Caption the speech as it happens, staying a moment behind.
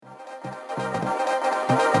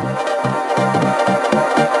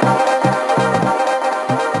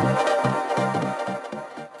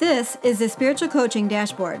This is the Spiritual Coaching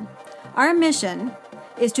Dashboard. Our mission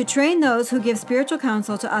is to train those who give spiritual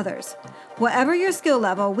counsel to others. Whatever your skill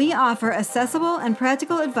level, we offer accessible and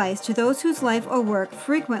practical advice to those whose life or work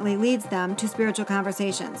frequently leads them to spiritual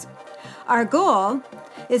conversations. Our goal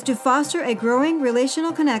is to foster a growing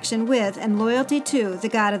relational connection with and loyalty to the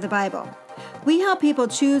God of the Bible. We help people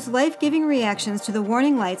choose life-giving reactions to the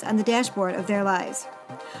warning lights on the dashboard of their lives.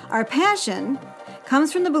 Our passion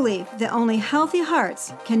comes from the belief that only healthy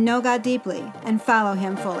hearts can know God deeply and follow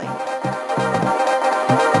Him fully.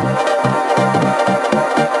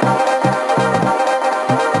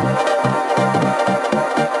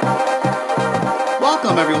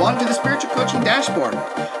 Welcome, everyone, to the Spiritual Coaching Dashboard.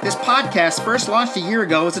 This podcast first launched a year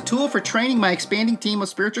ago as a tool for training my expanding team of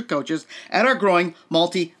spiritual coaches at our growing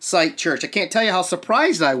multi-site church. I can't tell you how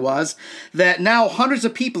surprised I was that now hundreds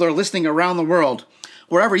of people are listening around the world.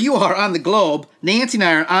 Wherever you are on the globe, Nancy and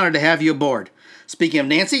I are honored to have you aboard. Speaking of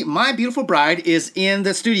Nancy, my beautiful bride is in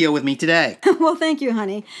the studio with me today. Well, thank you,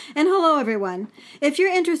 honey. And hello, everyone. If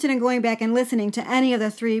you're interested in going back and listening to any of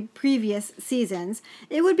the 3 previous seasons,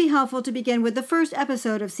 it would be helpful to begin with the first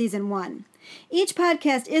episode of Season 1. Each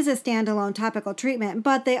podcast is a standalone topical treatment,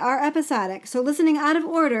 but they are episodic, so listening out of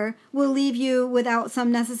order will leave you without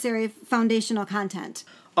some necessary foundational content.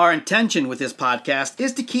 Our intention with this podcast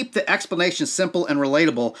is to keep the explanation simple and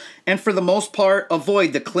relatable, and for the most part,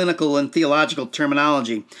 avoid the clinical and theological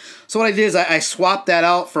terminology. So what I did is I swapped that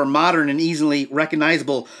out for modern and easily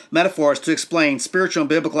recognizable metaphors to explain spiritual and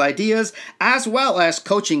biblical ideas, as well as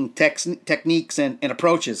coaching techniques and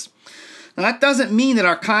approaches. Now, that doesn't mean that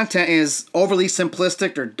our content is overly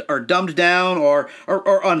simplistic or dumbed down or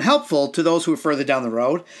unhelpful to those who are further down the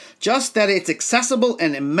road, just that it's accessible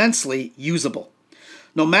and immensely usable.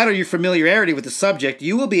 No matter your familiarity with the subject,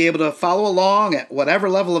 you will be able to follow along at whatever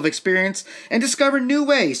level of experience and discover new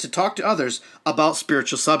ways to talk to others about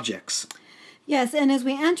spiritual subjects. Yes, and as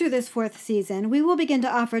we enter this 4th season, we will begin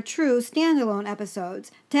to offer true standalone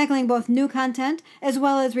episodes, tackling both new content as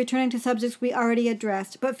well as returning to subjects we already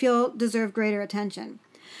addressed but feel deserve greater attention.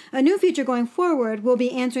 A new feature going forward will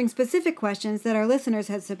be answering specific questions that our listeners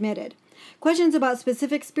had submitted. Questions about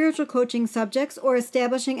specific spiritual coaching subjects or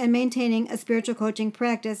establishing and maintaining a spiritual coaching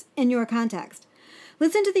practice in your context.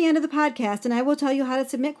 Listen to the end of the podcast and I will tell you how to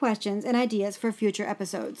submit questions and ideas for future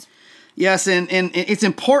episodes. Yes, and it's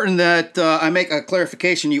important that I make a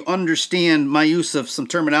clarification. You understand my use of some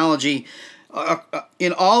terminology.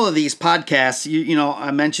 In all of these podcasts, you know,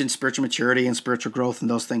 I mentioned spiritual maturity and spiritual growth and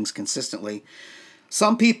those things consistently.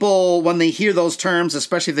 Some people, when they hear those terms,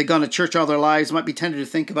 especially if they've gone to church all their lives, might be tempted to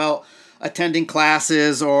think about attending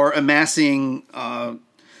classes or amassing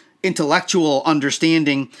intellectual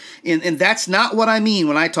understanding. And that's not what I mean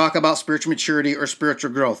when I talk about spiritual maturity or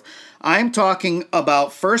spiritual growth. I'm talking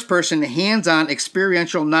about first-person, hands-on,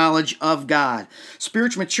 experiential knowledge of God.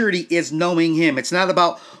 Spiritual maturity is knowing Him. It's not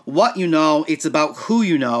about what you know, it's about who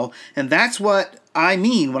you know. And that's what I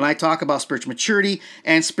mean when I talk about spiritual maturity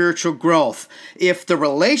and spiritual growth. If the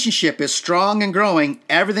relationship is strong and growing,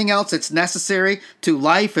 everything else that's necessary to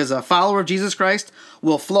life as a follower of Jesus Christ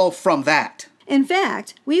will flow from that. In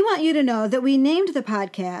fact, we want you to know that we named the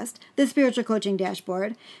podcast the Spiritual Coaching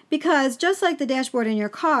Dashboard because just like the dashboard in your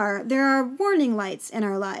car, there are warning lights in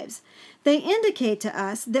our lives. They indicate to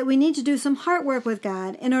us that we need to do some heart work with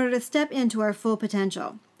God in order to step into our full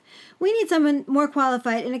potential. We need someone more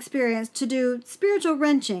qualified and experienced to do spiritual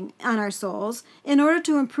wrenching on our souls in order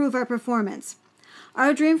to improve our performance.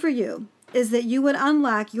 Our dream for you is that you would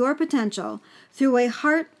unlock your potential through a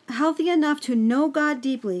heart healthy enough to know God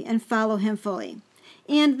deeply and follow Him fully,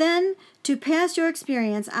 and then to pass your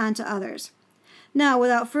experience on to others. Now,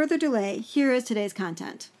 without further delay, here is today's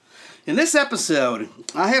content. In this episode,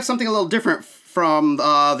 I have something a little different from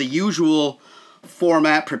the usual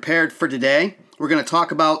format prepared for today. We're going to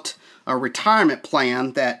talk about a retirement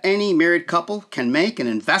plan that any married couple can make, an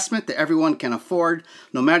investment that everyone can afford,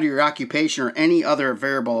 no matter your occupation or any other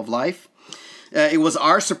variable of life. It was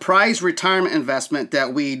our surprise retirement investment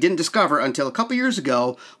that we didn't discover until a couple years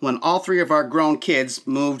ago when all 3 of our grown kids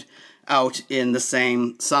moved out in the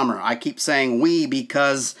same summer. I keep saying we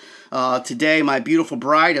because today my beautiful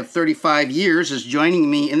bride of 35 years is joining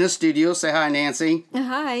me in the studio. Say hi, Nancy.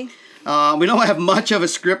 Hi. We don't have much of a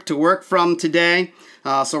script to work from today.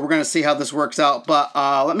 So we're going to see how this works out. But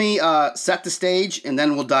let me set the stage and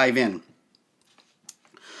then we'll dive in.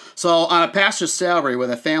 So on a pastor's salary with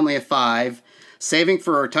a family of 5, saving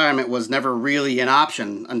for retirement was never really an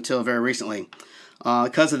option until very recently.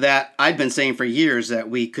 Because of that, I'd been saying for years that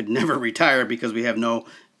we could never retire because we have no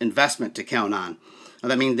investment to count on.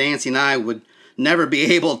 That means Nancy and I would never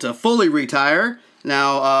be able to fully retire.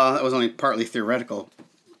 Now, that was only partly theoretical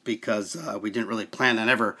because we didn't really plan on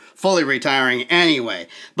ever fully retiring anyway.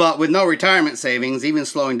 But with no retirement savings, even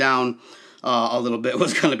slowing down a little bit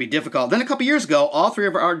was going to be difficult. Then a couple years ago, all three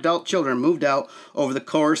of our adult children moved out over the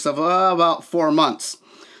course of about 4 months.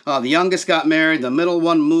 The youngest got married, the middle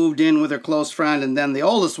one moved in with her close friend, and then the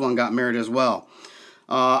oldest one got married as well.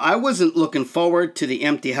 I wasn't looking forward to the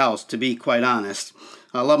empty house, to be quite honest.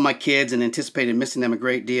 I love my kids and anticipated missing them a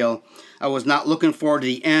great deal. I was not looking forward to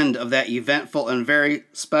the end of that eventful and very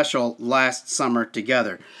special last summer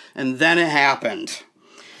together. And then it happened.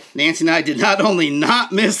 Nancy and I did not only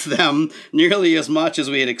not miss them nearly as much as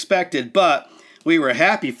we had expected, but we were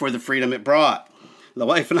happy for the freedom it brought. The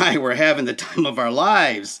wife and I were having the time of our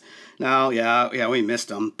lives. Now, yeah, we missed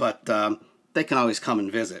them, but they can always come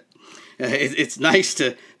and visit. It's nice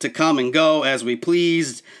to come and go as we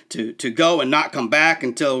pleased, to go and not come back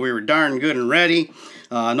until we were darn good and ready.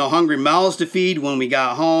 No hungry mouths to feed when we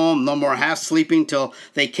got home. No more half sleeping till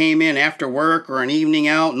they came in after work or an evening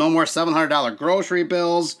out. No more $700 grocery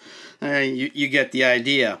bills. You get the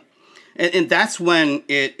idea. And that's when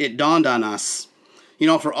it dawned on us. You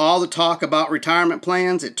know, for all the talk about retirement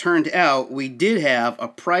plans, it turned out we did have a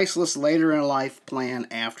priceless later in life plan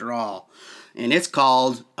after all. And it's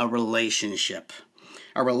called a relationship.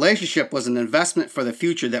 A relationship was an investment for the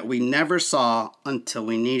future that we never saw until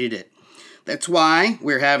we needed it. That's why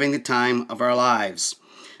we're having the time of our lives.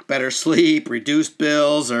 Better sleep, reduced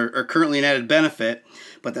bills are currently an added benefit.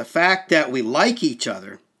 But the fact that we like each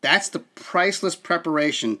other, that's the priceless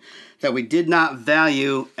preparation that we did not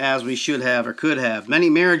value as we should have or could have. Many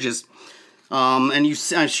marriages,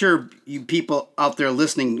 I'm sure you people out there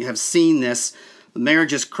listening have seen this.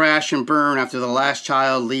 Marriages crash and burn after the last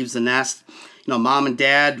child leaves the nest. You know, mom and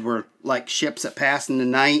dad were like ships that passed in the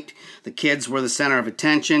night. The kids were the center of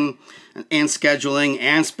attention and scheduling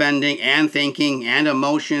and spending and thinking and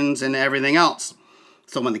emotions and everything else.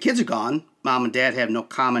 So when the kids are gone, mom and dad have no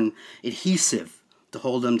common adhesive to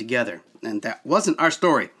hold them together. And that wasn't our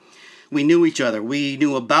story. We knew each other. We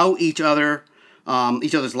knew about each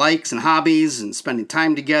other's likes and hobbies and spending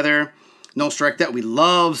time together. No strike that we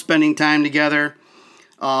love spending time together.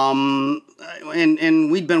 And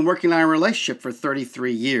we'd been working on our relationship for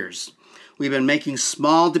 33 years. We've been making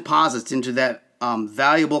small deposits into that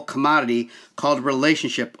valuable commodity called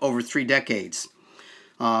relationship over 3 decades.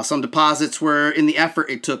 Some deposits were in the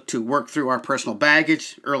effort it took to work through our personal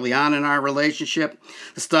baggage early on in our relationship.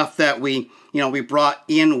 The stuff that we brought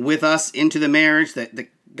in with us into the marriage that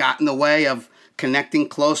got in the way of connecting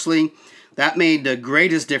closely. That made the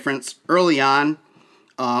greatest difference early on.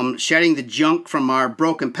 Shedding the junk from our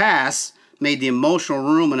broken past made the emotional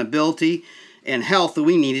room and ability and health that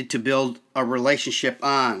we needed to build a relationship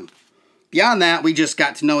on. Beyond that, we just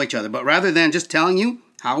got to know each other. But rather than just telling you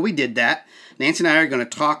how we did that, Nancy and I are going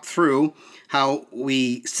to talk through how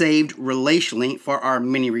we saved relationally for our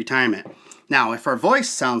mini retirement. Now, if her voice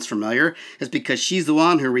sounds familiar, it's because she's the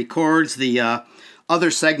one who records the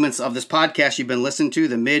other segments of this podcast you've been listening to,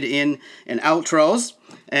 the mid, in, and outros.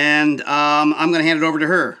 And I'm going to hand it over to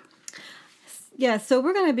her. Yeah, so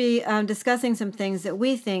we're going to be discussing some things that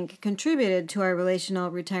we think contributed to our relational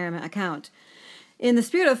retirement account. In the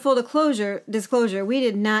spirit of full disclosure, we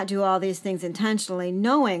did not do all these things intentionally,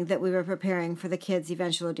 knowing that we were preparing for the kids'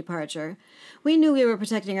 eventual departure. We knew we were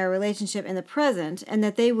protecting our relationship in the present and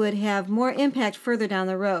that they would have more impact further down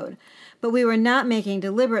the road. But we were not making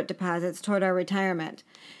deliberate deposits toward our retirement.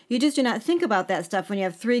 You just do not think about that stuff when you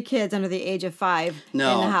have 3 kids under the age of 5 in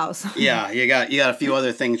the house. Yeah, you got a few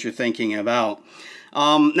other things you're thinking about.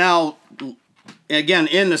 Now, again,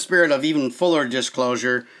 in the spirit of even fuller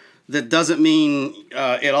disclosure, that doesn't mean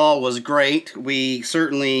it all was great. We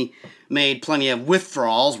certainly made plenty of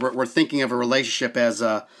withdrawals. We're thinking of a relationship as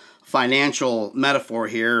a financial metaphor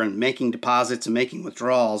here and making deposits and making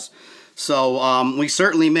withdrawals. So we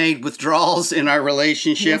certainly made withdrawals in our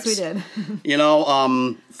relationships. Yes, we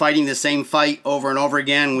did. Fighting the same fight over and over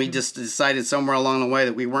again. We just decided somewhere along the way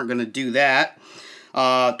that we weren't going to do that.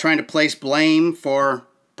 Trying to place blame for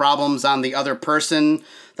problems on the other person.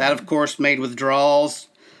 That, of course, made withdrawals.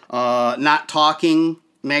 Not talking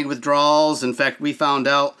made withdrawals. In fact, we found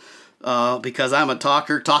out because I'm a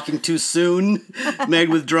talker, talking too soon made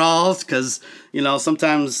withdrawals because,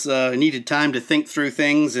 sometimes I needed time to think through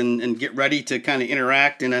things and get ready to kind of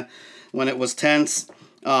interact when it was tense.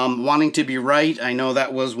 Wanting to be right. I know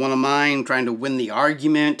that was one of mine, trying to win the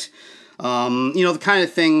argument. The kind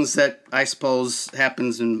of things that I suppose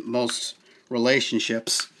happens in most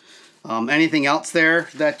relationships. Anything else there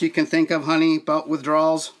that you can think of, honey, about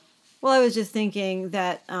withdrawals? Well, I was just thinking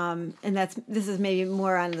that, this is maybe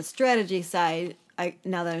more on the strategy side,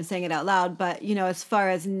 now that I'm saying it out loud, but, as far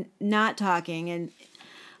as not talking, and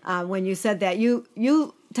when you said that.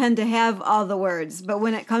 You tend to have all the words, but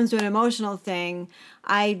when it comes to an emotional thing,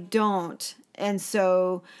 I don't. And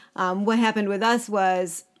so what happened with us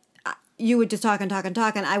was you would just talk and talk and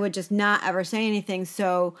talk, and I would just not ever say anything.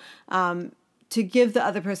 So to give the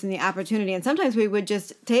other person the opportunity, and sometimes we would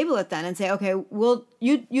just table it then and say, okay,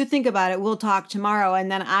 you think about it, we'll talk tomorrow, and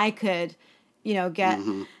then I could, get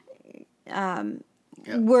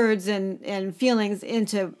words and feelings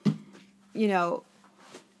into,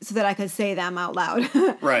 so that I could say them out loud.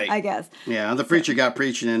 Right. I guess. Yeah, the preacher got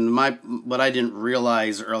preaching, and what I didn't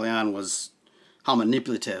realize early on was how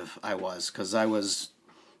manipulative I was, because I was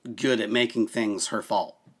good at making things her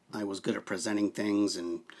fault. I was good at presenting things,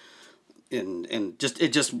 and it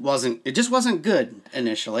just wasn't good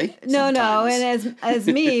initially. No, and as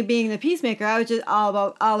me being the peacemaker, I was just all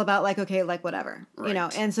about like, okay, like whatever,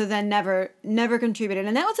 right. and so then never contributed,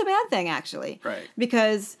 and that was a bad thing actually, right?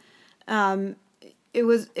 Because it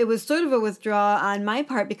was sort of a withdrawal on my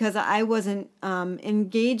part because I wasn't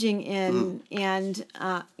engaging in and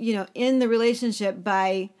in the relationship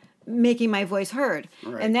by making my voice heard,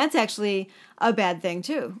 right. And that's actually a bad thing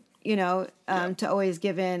too, to always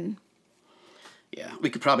give in. Yeah, we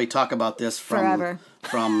could probably talk about this forever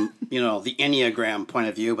from the Enneagram point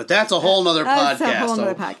of view, but that's a whole nother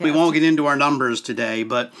podcast. We won't get into our numbers today,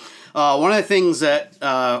 but one of the things that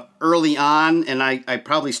early on, and I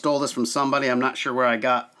probably stole this from somebody, I'm not sure where I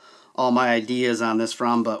got all my ideas on this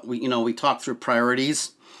from, but we talked through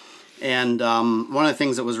priorities, and one of the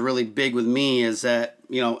things that was really big with me is that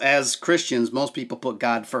as Christians, most people put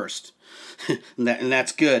God first, and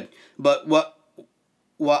that's good, but what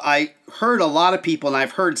I heard a lot of people, and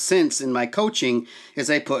I've heard since in my coaching, is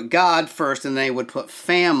they put God first and they would put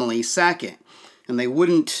family second. And they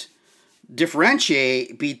wouldn't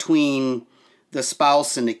differentiate between the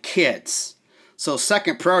spouse and the kids. So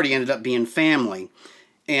second priority ended up being family.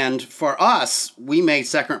 And for us, we made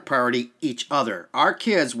second priority each other. Our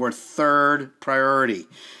kids were third priority.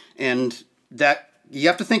 And that you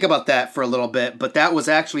have to think about that for a little bit, but that was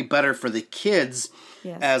actually better for the kids.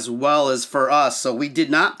 Yes. As well as for us. So we did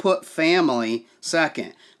not put family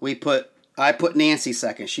second. I put Nancy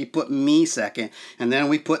second. She put me second. And then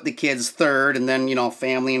we put the kids third. And then,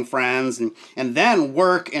 family and friends. And then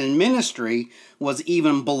work and ministry was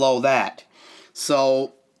even below that.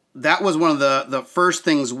 So that was one of the first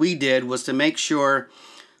things we did, was to make sure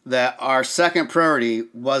that our second priority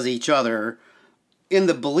was each other, in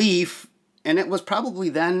the belief, and it was probably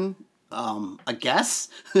then... I guess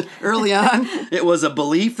early on, it was a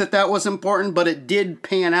belief that was important, but it did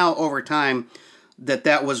pan out over time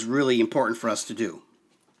that was really important for us to do.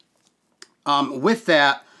 With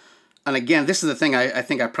that, and again, this is the thing I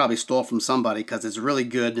think I probably stole from somebody because it's really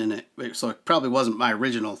good, and so it probably wasn't my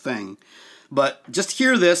original thing. But just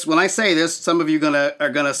hear this. When I say this, some of you are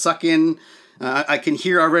gonna suck in. I can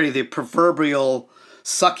hear already the proverbial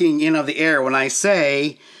sucking in of the air when I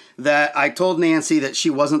say that I told Nancy that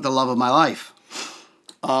she wasn't the love of my life.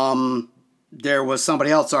 There was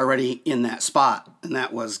somebody else already in that spot, and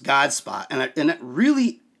that was God's spot. And it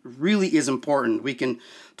really, really is important. We can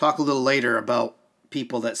talk a little later about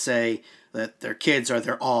people that say that their kids are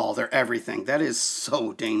their all, their everything. That is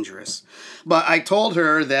so dangerous. But I told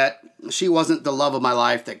her that she wasn't the love of my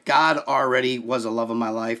life, that God already was the love of my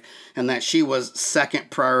life, and that she was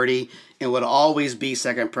second priority and would always be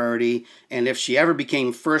second priority. And if she ever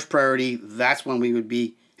became first priority, that's when we would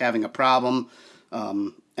be having a problem.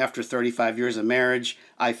 After 35 years of marriage,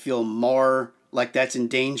 I feel more like that's in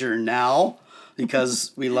danger now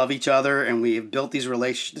because we love each other and we have built this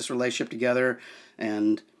relationship together.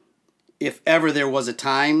 And if ever there was a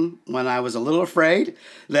time when I was a little afraid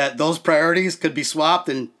that those priorities could be swapped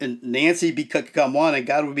and Nancy could become one and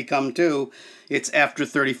God would become two, it's after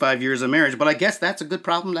 35 years of marriage. But I guess that's a good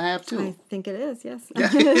problem to have, too. I think it is, yes.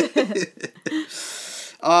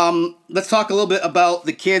 Let's talk a little bit about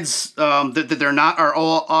the kids, that they're not our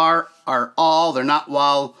all. They're not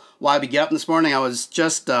why we get up this morning. I was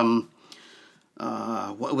just, what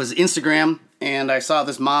was Instagram, and I saw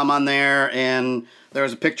this mom on there, and there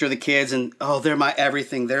was a picture of the kids, and, they're my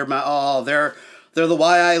everything. They're my all. They're the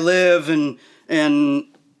why I live, and man,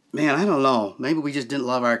 I don't know. Maybe we just didn't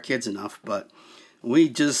love our kids enough, but we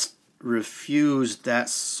just refused that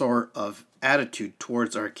sort of attitude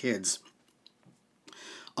towards our kids.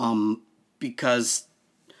 Because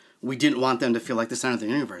we didn't want them to feel like the center of the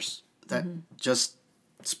universe. That just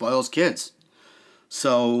spoils kids.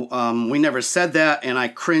 So we never said that, and I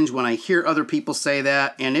cringe when I hear other people say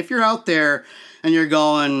that. And if you're out there and you're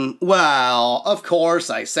going, well, of course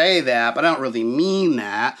I say that, but I don't really mean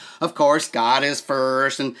that. Of course, God is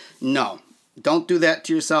first. And no, don't do that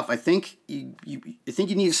to yourself. I think you need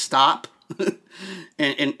to stop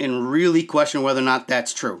and really question whether or not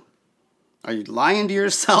that's true. Are you lying to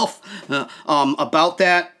yourself about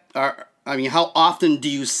that? How often do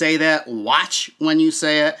you say that? Watch when you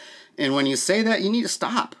say it. And when you say that, you need to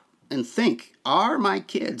stop and think, are my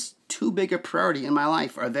kids too big a priority in my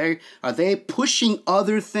life? Are they pushing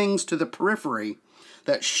other things to the periphery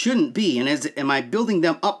that shouldn't be? And am I building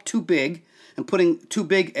them up too big and putting too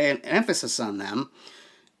big an emphasis on them?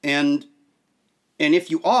 And if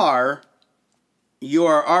you are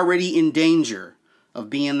already in danger of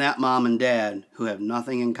being that mom and dad who have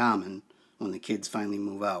nothing in common when the kids finally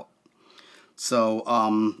move out. So,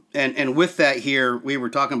 and with that here, we were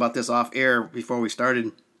talking about this off air before we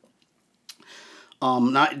started.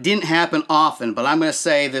 It didn't happen often, but I'm going to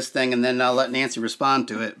say this thing and then I'll let Nancy respond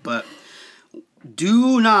to it. But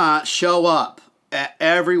do not show up at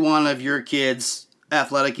every one of your kids'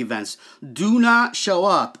 athletic events. Do not show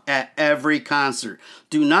up at every concert.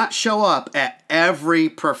 Do not show up at every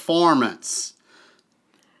performance.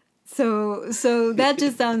 So that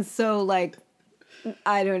just sounds so like,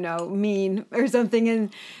 I don't know, mean or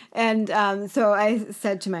something. And so I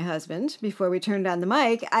said to my husband before we turned on the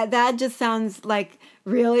mic, that just sounds like,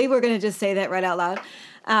 really? We're going to just say that right out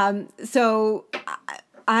loud. So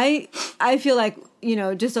I feel like,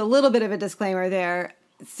 just a little bit of a disclaimer there.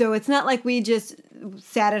 So it's not like we just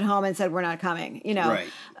sat at home and said, we're not coming, Right.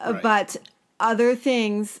 But other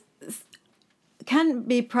things can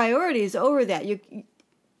be priorities over that.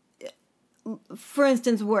 For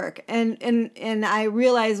instance, work. And I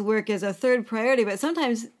realize work is a third priority, but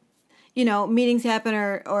sometimes, meetings happen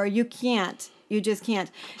or you just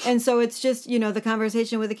can't. And so it's just, the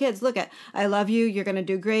conversation with the kids. Look, I love you. You're going to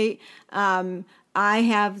do great. I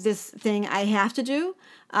have this thing I have to do.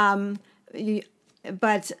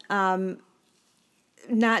 But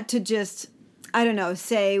not to just, I don't know,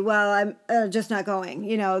 say, well, I'm just not going.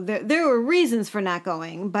 There were reasons for not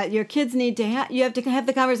going, but your kids need to you have to have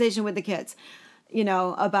the conversation with the kids,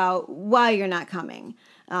 about why you're not coming.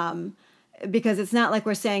 Because it's not like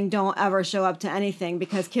we're saying don't ever show up to anything,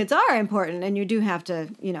 because kids are important and you do have to,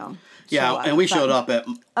 Yeah, up. and we showed up at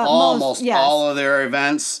almost all of their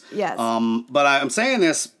events. Yes. But I'm saying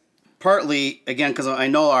this partly, again, because I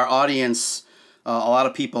know our audience, a lot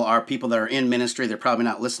of people are people that are in ministry. They're probably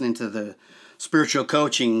not listening to the spiritual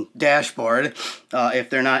coaching dashboard if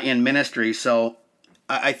they're not in ministry. So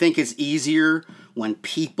I think it's easier when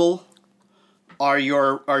people are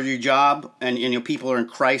your job and people are in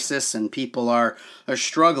crisis and people are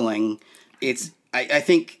struggling. I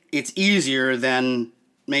think it's easier than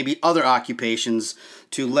maybe other occupations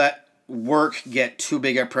to let work get too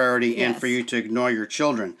big a priority and for you to ignore your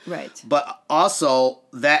children. Right. But also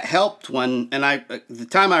that helped the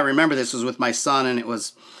time I remember this was with my son, and it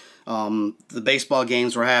was the baseball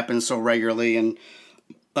games were happening so regularly, and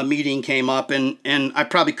a meeting came up, and I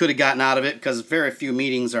probably could have gotten out of it because very few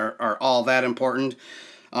meetings are all that important.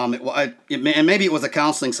 And maybe it was a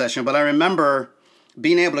counseling session, but I remember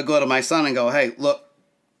being able to go to my son and go, hey, look,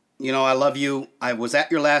 I love you. I was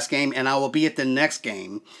at your last game, and I will be at the next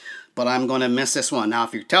game, but I'm going to miss this one. Now,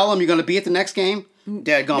 if you tell them you're going to be at the next game,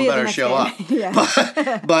 Dad gonna better show up.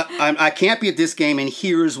 But I can't be at this game, and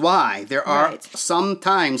here's why. There are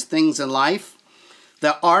sometimes things in life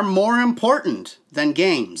that are more important than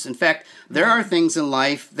games. In fact, there are things in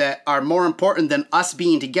life that are more important than us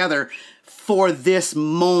being together for this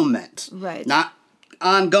moment. Right. Not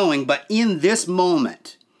ongoing, but in this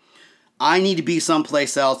moment. I need to be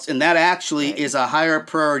someplace else, and that actually is a higher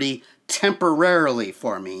priority temporarily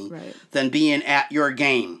for me than being at your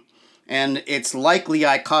game. And it's likely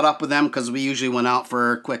I caught up with them because we usually went out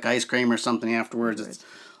for a quick ice cream or something afterwards.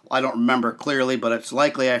 I don't remember clearly, but it's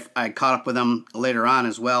likely I caught up with them later on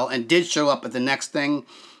as well and did show up at the next thing.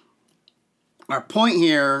 Our point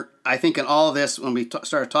here, I think in all of this, when we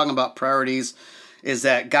started talking about priorities, is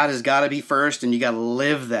that God has got to be first, and you got to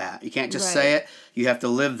live that. You can't just say it. You have to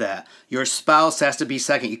live that. Your spouse has to be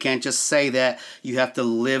second. You can't just say that. You have to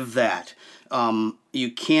live that.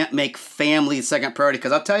 You can't make family the second priority,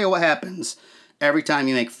 because I'll tell you what happens every time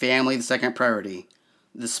you make family the second priority.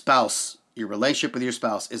 The spouse, your relationship with your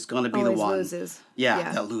spouse, is going to be the one. Loses.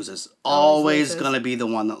 Yeah, that loses. Always going to be the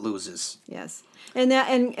one that loses. Yes. And that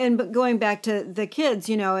and going back to the kids,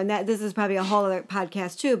 and that this is probably a whole other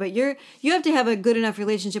podcast too, but you have to have a good enough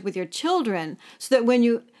relationship with your children so that when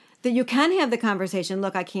you can have the conversation,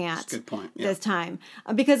 look, I can't. That's a good point. This time.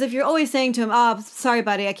 Because if you're always saying to him, oh, sorry,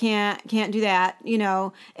 buddy, I can't do that,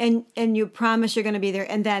 and you promise you're going to be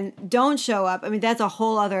there and then don't show up, I mean, that's a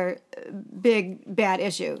whole other big, bad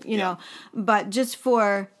issue, know. But just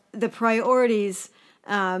for the priorities,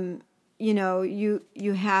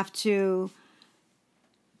 you have to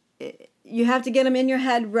get them in your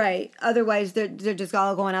head right. Otherwise, they're just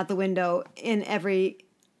all going out the window in every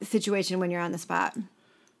situation when you're on the spot.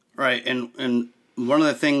 Right, and one of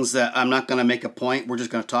the things that I'm not going to make a point, we're just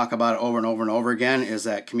going to talk about it over and over and over again, is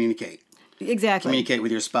that communicate. Exactly. Communicate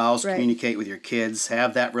with your spouse, right. Communicate with your kids,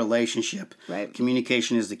 have that relationship. Right.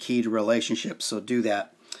 Communication is the key to relationships, so do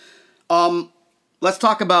that. Let's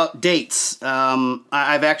talk about dates.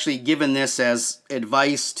 I've actually given this as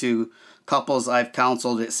advice to couples I've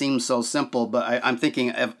counseled. It seems so simple, but I'm thinking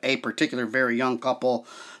of a particular very young couple.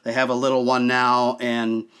 They have a little one now,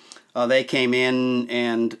 and they came in,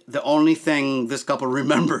 and the only thing this couple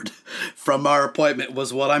remembered from our appointment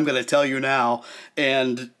was what I'm going to tell you now.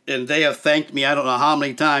 And they have thanked me I don't know how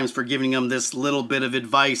many times for giving them this little bit of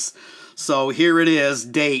advice. So here it is,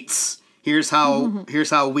 dates. Here's how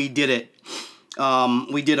we did it.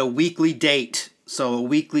 We did a weekly date. So a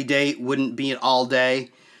weekly date wouldn't be all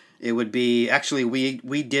day. It would be, actually,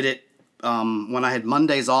 we did it when I had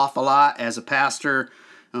Mondays off a lot as a pastor.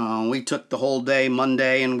 We took the whole day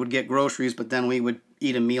Monday and would get groceries, but then we would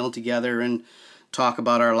eat a meal together and talk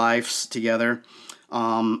about our lives together.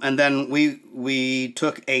 And then we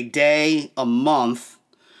took a day a month,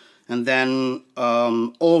 and then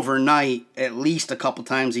overnight at least a couple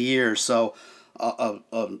times a year. So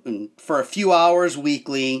for a few hours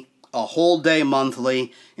weekly, a whole day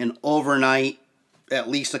monthly, and overnight at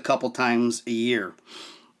least a couple times a year.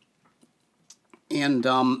 And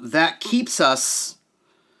that keeps us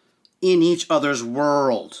in each other's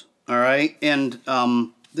world, all right? And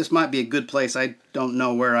this might be a good place. I don't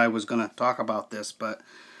know where I was going to talk about this, but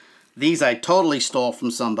these I totally stole from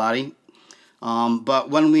somebody. But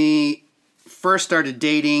when we first started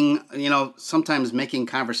dating, sometimes making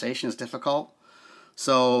conversation is difficult.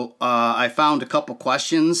 So I found a couple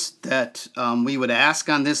questions that we would ask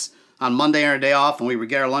on Monday or our day off when we would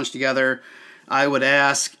get our lunch together. I would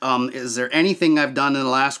ask, is there anything I've done in the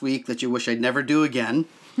last week that you wish I'd never do again?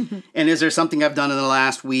 And is there something I've done in the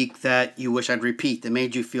last week that you wish I'd repeat, that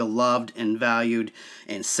made you feel loved and valued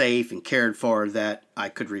and safe and cared for, that I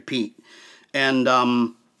could repeat? And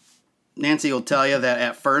Nancy will tell you that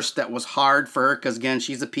at first that was hard for her because, again,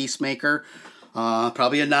 she's a peacemaker.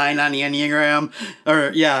 Probably a 9 on the Enneagram.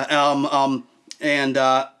 And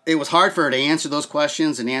it was hard for her to answer those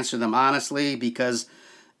questions and answer them honestly because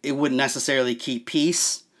it wouldn't necessarily keep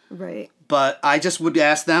peace. Right. But I just would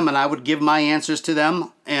ask them, and I would give my answers to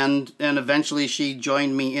them, and eventually she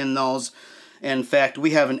joined me in those. In fact,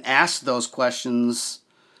 we haven't asked those questions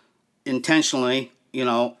intentionally,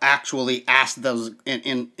 actually asked those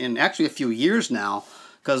in actually a few years now,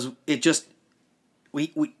 because it just,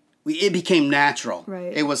 it became natural.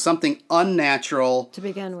 Right. It was something unnatural to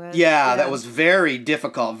begin with. Yeah, that was very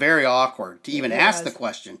difficult, very awkward to even ask the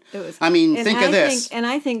question. It was. I mean, think of this. And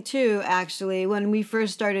I think too, actually, when we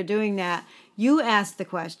first started doing that, you asked the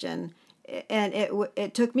question, and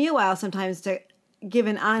it took me a while sometimes to give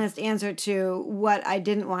an honest answer to what I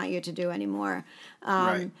didn't want you to do anymore.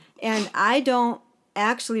 Right. And I don't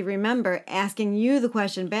actually remember asking you the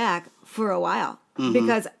question back for a while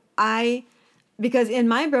because in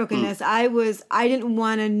my brokenness, I didn't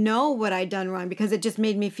want to know what I'd done wrong because it just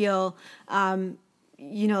made me feel,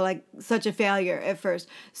 like such a failure at first.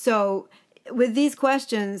 So with these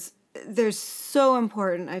questions, they're so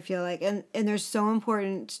important, I feel like, and they're so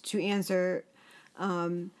important to answer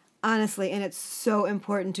honestly, and it's so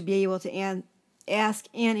important to be able to ask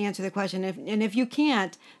and answer the question. And if you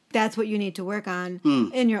can't, that's what you need to work on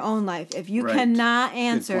in your own life. If you cannot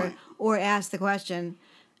answer or ask the question,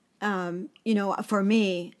 for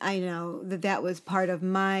me, I know that was part of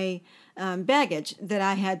my baggage that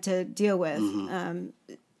I had to deal with.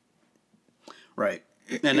 Right.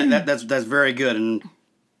 And that's very good. And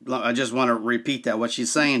I just want to repeat that. What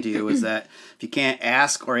she's saying to you is that if you can't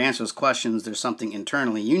ask or answer those questions, there's something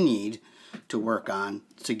internally you need to work on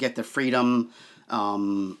to get the freedom,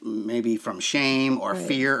 maybe from shame or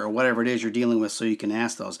fear or whatever it is you're dealing with, so you can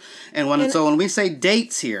ask those. And when we say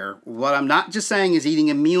dates here, what I'm not just saying is eating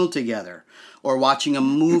a meal together or watching a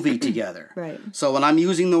movie together. Right. So when I'm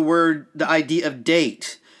using the idea of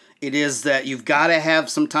date, it is that you've got to have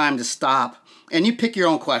some time to stop and you pick your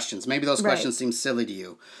own questions. Maybe those questions seem silly to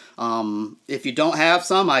you. If you don't have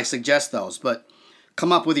some, I suggest those, but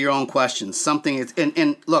come up with your own questions.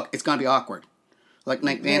 And look, it's going to be awkward. Like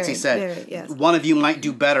Nancy said, one of you might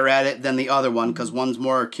do better at it than the other one because one's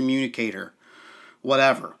more a communicator,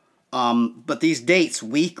 whatever. But these dates,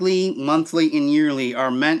 weekly, monthly, and yearly,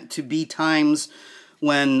 are meant to be times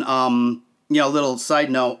when, little side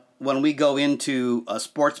note, when we go into a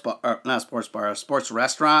sports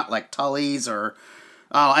restaurant like Tully's or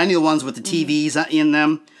any of the ones with the TVs in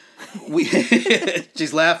them.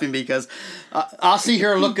 She's laughing because I'll see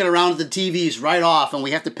her looking around at the TVs right off, and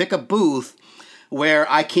we have to pick a booth where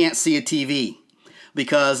I can't see a TV.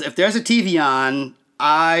 Because if there's a TV on,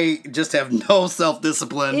 I just have no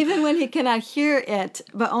self-discipline. Even when he cannot hear it,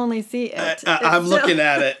 but only see it. I'm looking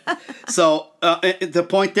at it. So the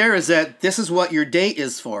point there is that this is what your date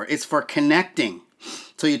is for. It's for connecting.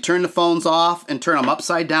 So you turn the phones off and turn them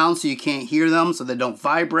upside down so you can't hear them, so they don't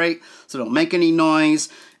vibrate, so they don't make any noise.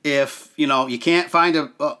 If you can't find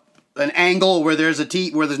an angle where there's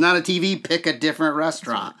where there's not a TV, pick a different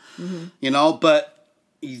restaurant. Mm-hmm. But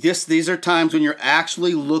these are times when you're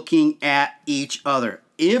actually looking at each other.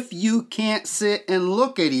 If you can't sit and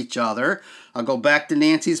look at each other, I'll go back to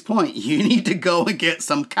Nancy's point. You need to go and get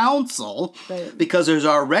some counsel, right? Because there's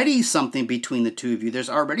already something between the two of you.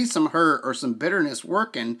 There's already some hurt or some bitterness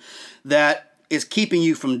working that is keeping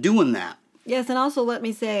you from doing that. Yes, and also let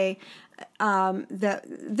me say that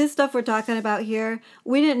this stuff we're talking about here,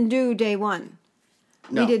 we didn't do day one.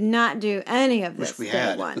 No. We did not do any of this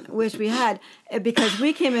day one. Wish we had, because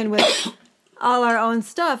we came in with all our own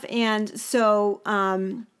stuff, and so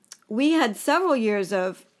we had several years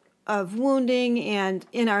of wounding and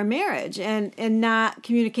in our marriage and not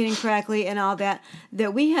communicating correctly and all that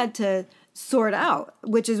we had to sort out,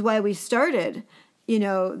 which is why we started,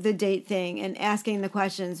 the date thing and asking the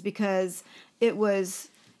questions, because it was,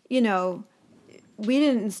 we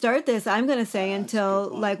didn't start this, I'm going to say, until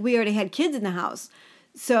we already had kids in the house.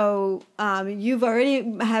 So you've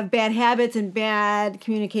already have bad habits and bad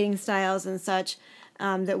communicating styles and such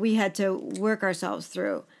that we had to work ourselves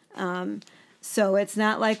through. So it's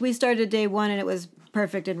not like we started day one and it was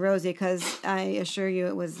perfect and rosy, because I assure you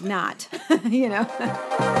it was not,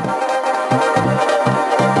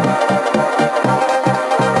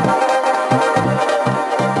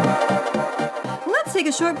 Let's take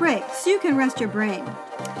a short break so you can rest your brain.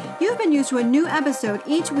 You've been used to a new episode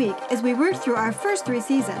each week as we work through our first 3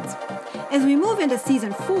 seasons. As we move into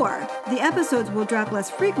season 4, the episodes will drop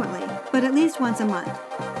less frequently, but at least once a month.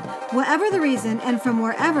 Whatever the reason, and from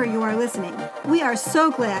wherever you are listening, we are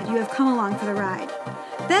so glad you have come along for the ride.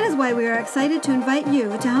 That is why we are excited to invite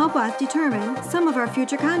you to help us determine some of our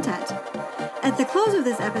future content. At the close of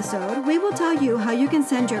this episode, we will tell you how you can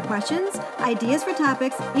send your questions, ideas for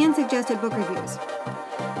topics, and suggested book reviews.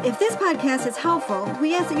 If this podcast is helpful,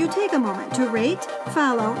 we ask that you take a moment to rate,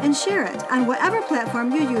 follow, and share it on whatever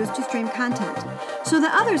platform you use to stream content, so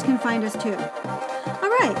that others can find us too. All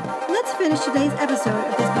right, let's finish today's episode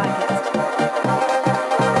of this podcast.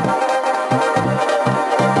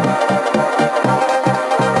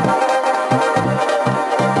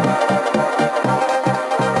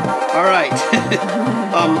 All right.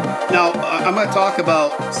 Now, I'm going to talk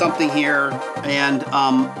about something here, and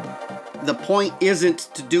the point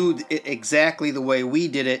isn't to do it exactly the way we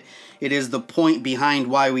did it. It is the point behind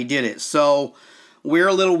why we did it. So we're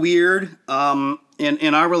a little weird.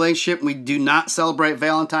 In our relationship, we do not celebrate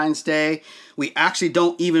Valentine's Day. We actually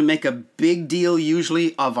don't even make a big deal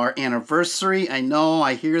usually of our anniversary. I know,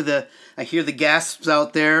 I hear the gasps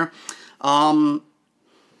out there. We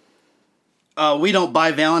don't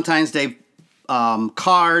buy Valentine's Day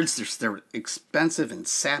cards. They're expensive and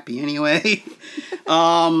sappy anyway.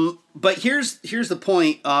 But here's the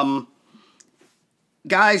point,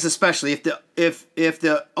 guys, especially if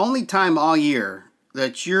the only time all year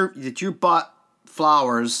that you bought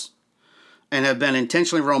flowers and have been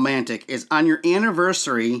intentionally romantic is on your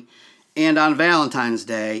anniversary and on Valentine's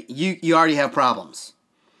Day, you already have problems.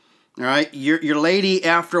 All right, your lady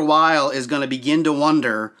after a while is going to begin to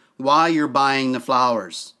wonder why you're buying the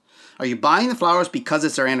flowers. Are you buying the flowers because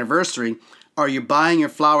it's our anniversary? Or are you buying your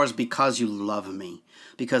flowers because you love me?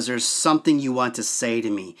 Because there's something you want to say to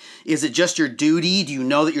me? Is it just your duty? Do you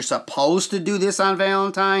know that you're supposed to do this on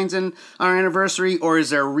Valentine's and our anniversary? Or is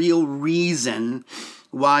there a real reason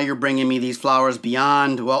why you're bringing me these flowers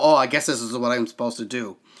beyond, I guess this is what I'm supposed to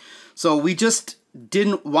do? So we just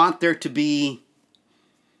didn't want there to be,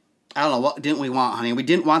 I don't know, what didn't we want, honey? We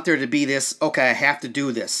didn't want there to be this, okay, I have to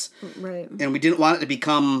do this. Right. And we didn't want it to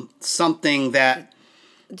become something that...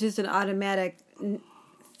 just an automatic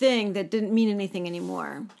thing that didn't mean anything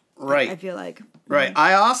anymore. Right. I feel like. Right.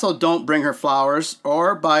 I also don't bring her flowers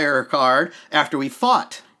or buy her a card after we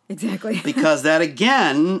fought. Exactly. Because that,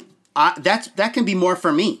 again, that can be more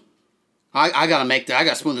for me. I got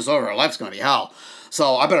to smooth this over. Her life's going to be hell.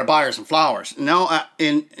 So I better buy her some flowers. No,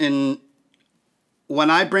 when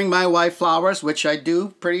I bring my wife flowers, which I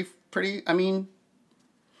do pretty, 3-4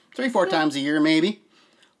 times a year maybe.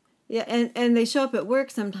 Yeah, and they show up at work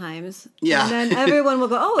sometimes. Yeah. And then everyone will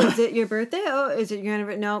go, oh, is it your birthday? Oh, is it your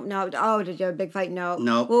anniversary? No. Oh, did you have a big fight? No.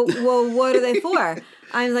 Nope. Well, what are they for?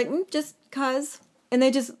 I'm like, just 'cause. And they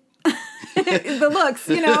just, the looks,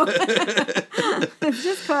 it's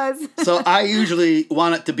just 'cause. So I usually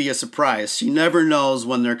want it to be a surprise. She never knows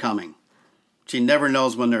when they're coming.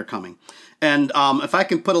 And if I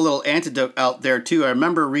can put a little antidote out there too, I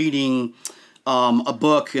remember reading a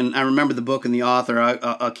book, and I remember the book and the author.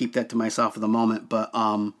 I'll keep that to myself for the moment. But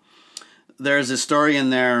there's a story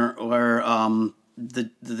in there where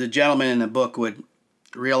the gentleman in the book would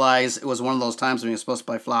realize it was one of those times when he was supposed to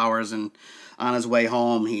buy flowers, and on his way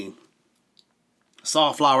home he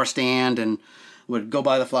saw a flower stand and would go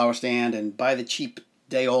by the flower stand and buy the cheap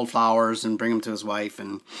day-old flowers and bring them to his wife,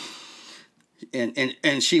 and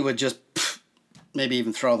she would just maybe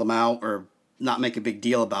even throw them out or not make a big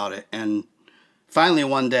deal about it. And finally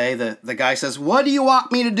one day the guy says, what do you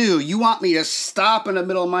want me to do? You want me to stop in the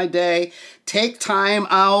middle of my day, take time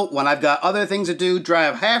out when I've got other things to do,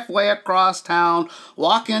 drive halfway across town,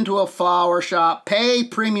 walk into a flower shop, pay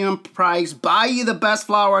premium price, buy you the best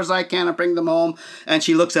flowers I can and bring them home? And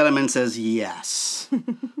she looks at him and says, yes,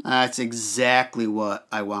 that's exactly what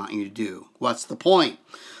I want you to do. What's the point?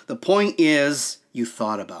 The point is you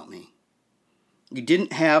thought about me. You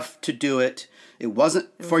didn't have to do it. It wasn't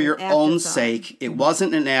for your own sake. It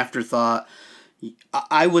wasn't an afterthought.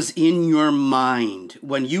 I was in your mind.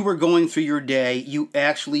 When you were going through your day, you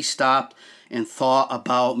actually stopped and thought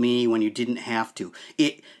about me when you didn't have to.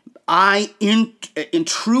 I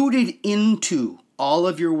intruded into all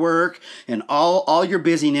of your work and all your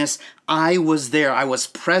busyness. I was there. I was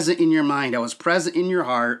present in your mind. I was present in your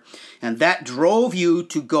heart. And that drove you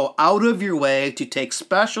to go out of your way to take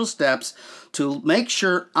special steps to make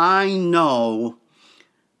sure I know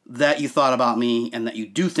that you thought about me and that you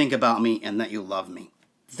do think about me and that you love me.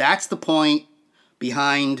 That's the point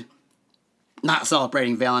behind not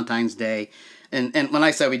celebrating Valentine's Day. And when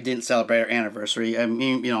I say we didn't celebrate our anniversary, I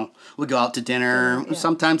mean, we go out to dinner. Yeah.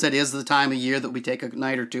 Sometimes that is the time of year that we take a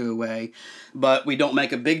night or two away. But we don't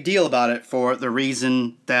make a big deal about it for the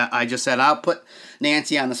reason that I just said. I'll put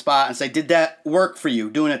Nancy on the spot and say, did that work for you?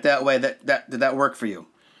 Doing it that way, did that work for you?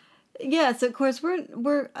 Yes, of course,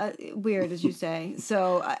 we're weird, as you say.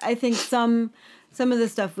 So I think some of the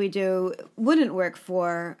stuff we do wouldn't work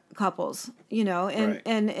for couples, and right.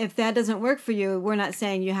 And if that doesn't work for you, we're not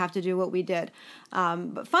saying you have to do what we did,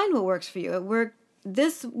 but find what works for you.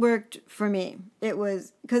 This worked for me. It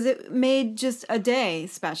was because it made just a day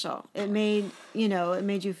special. It made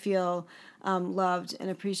you feel loved and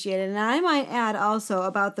appreciated. And I might add also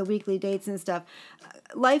about the weekly dates and stuff.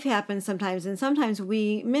 Life happens sometimes, and sometimes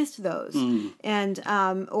we missed those, and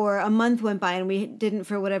or a month went by and we didn't,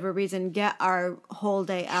 for whatever reason, get our whole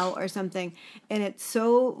day out or something. And it's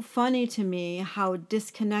so funny to me how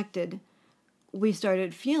disconnected we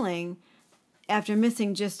started feeling after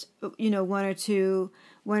missing just one or two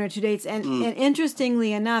dates. And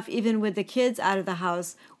interestingly enough, even with the kids out of the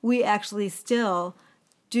house, we actually still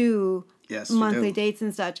do monthly dates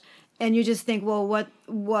and such. And you just think, well, what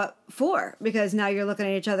for? Because now you're looking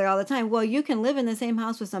at each other all the time. Well, you can live in the same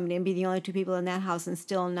house with somebody and be the only two people in that house and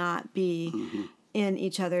still not be in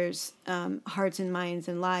each other's hearts and minds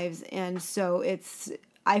and lives. And so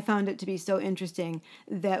I found it to be so interesting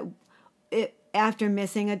that after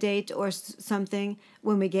missing a date or something,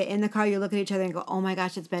 when we get in the car, you look at each other and go, oh my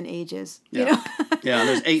gosh, it's been ages. Yeah. Yeah,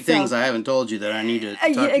 there's 8 things I haven't told you that I need to talk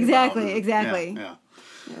about. Exactly. Yeah.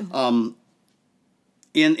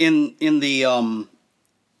 In the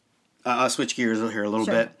I'll switch gears here a little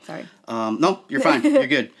bit. Sorry. No, you're fine. You're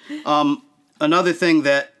good. Another thing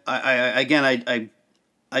that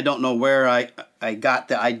I don't know where I got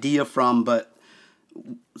the idea from, but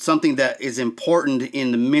something that is important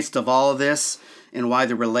in the midst of all of this, and why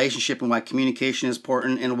the relationship and why communication is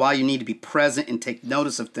important, and why you need to be present and take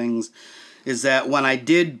notice of things, is that when I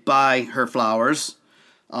did buy her flowers,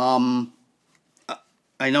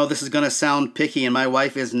 I know this is going to sound picky, and my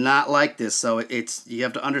wife is not like this, so you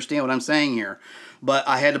have to understand what I'm saying here. But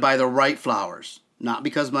I had to buy the right flowers, not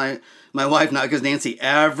because my wife, not because Nancy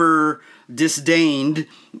ever disdained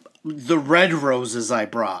the red roses I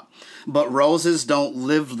brought. But roses don't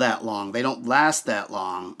live that long; they don't last that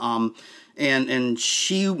long. And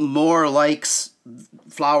she more likes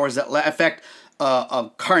flowers that in fact.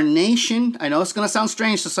 A carnation. I know it's going to sound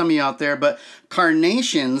strange to some of you out there, but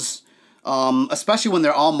carnations. Especially when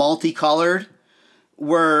they're all multicolored,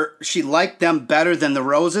 where she liked them better than the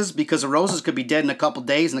roses, because the roses could be dead in a couple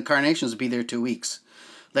days and the carnations would be there 2 weeks.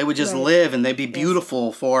 They would just live and they'd be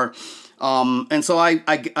beautiful for, and so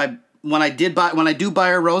I when I do buy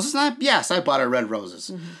her roses, yes, I bought her red roses.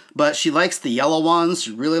 Mm-hmm. But she likes the yellow ones.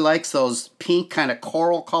 She really likes those pink kind of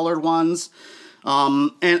coral colored ones.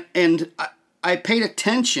 And I paid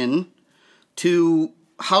attention to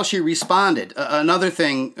how she responded. Another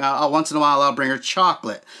thing, once in a while I'll bring her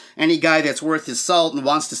chocolate. Any guy that's worth his salt and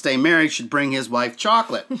wants to stay married should bring his wife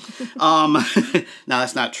chocolate. Now,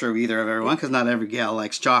 that's not true either of everyone, because not every gal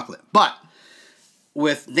likes chocolate. But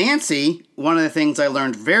with Nancy, one of the things I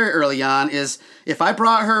learned very early on is if I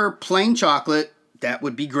brought her plain chocolate, that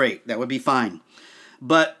would be great. That would be fine.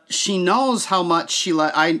 But she knows how much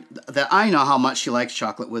I know how much she likes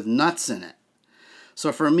chocolate with nuts in it.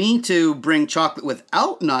 So for me to bring chocolate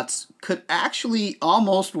without nuts could actually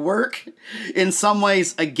almost work in some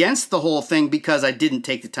ways against the whole thing, because I didn't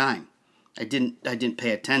take the time. I didn't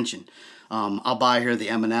pay attention. I'll buy her the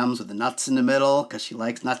M&Ms with the nuts in the middle because she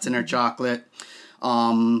likes nuts in her chocolate.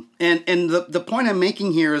 And the point I'm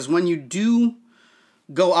making here is when you do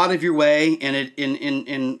go out of your way and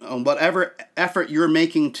in whatever effort you're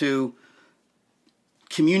making to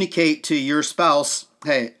communicate to your spouse,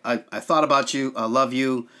 hey, I thought about you. I love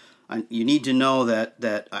you. You need to know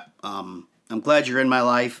that I'm glad you're in my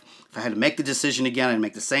life. If I had to make the decision again, I'd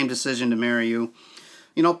make the same decision to marry you.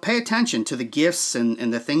 Pay attention to the gifts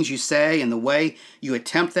and the things you say and the way you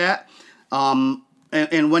attempt that.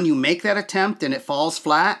 And when you make that attempt and it falls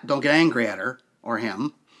flat, don't get angry at her or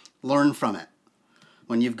him. Learn from it.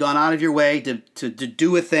 When you've gone out of your way to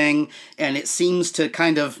do a thing and it seems to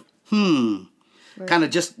kind of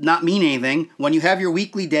just not mean anything. When you have your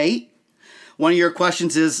weekly date, one of your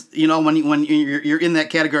questions is, when you're in that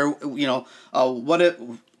category,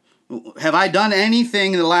 have I done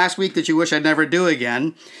anything in the last week that you wish I'd never do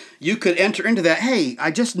again? You could enter into that. Hey,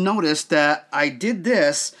 I just noticed that I did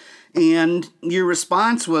this, and your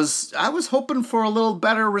response was, I was hoping for a little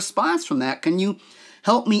better response from that. Can you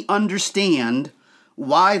help me understand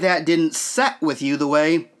why that didn't set with you the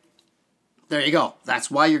way? There you go. That's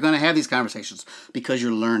why you're going to have these conversations, because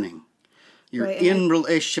you're learning. You're in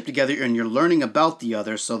relationship together and you're learning about the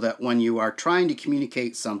other, so that when you are trying to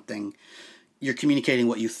communicate something, you're communicating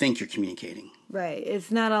what you think you're communicating. Right.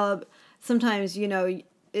 It's not all. Sometimes,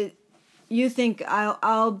 you think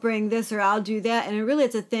I'll bring this or I'll do that, and really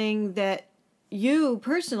it's a thing that you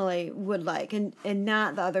personally would like, and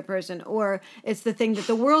not the other person, or it's the thing that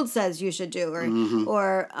the world says you should do,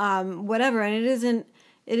 or whatever, and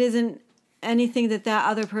it isn't anything that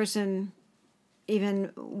other person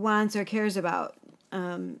even wants or cares about.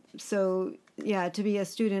 So yeah, to be a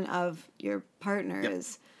student of your partner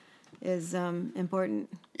is important.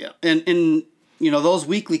 Yeah, and those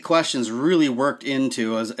weekly questions really worked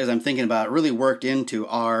into, as I'm thinking about it, really worked into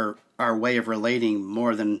our way of relating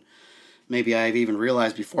more than maybe I've even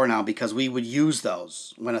realized before now, because we would use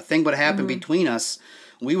those. When a thing would happen between us,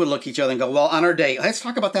 we would look at each other and go, well, on our date, let's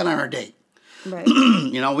talk about that on our date. Right.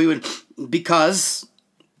 We would, because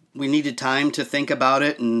we needed time to think about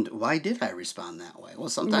it, and why did I respond that way? Well,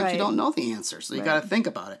 sometimes you don't know the answer, so you got to think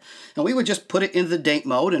about it. And we would just put it into the date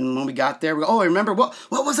mode, and when we got there, we go, oh, I remember, what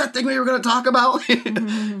was that thing we were going to talk about?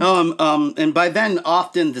 And by then,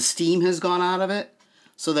 often the steam has gone out of it,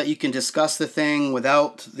 so that you can discuss the thing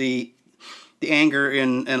without the anger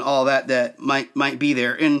and all that might be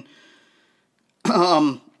there. And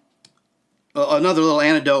another little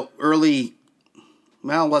anecdote early.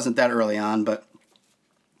 Well, it wasn't that early on, but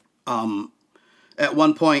at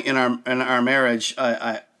one point in our marriage,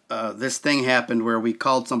 this thing happened where we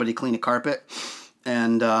called somebody to clean a carpet,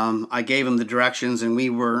 and I gave him the directions, and we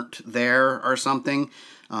weren't there or something.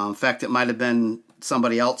 In fact, it might have been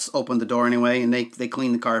somebody else opened the door anyway, and they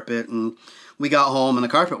cleaned the carpet, and we got home, and the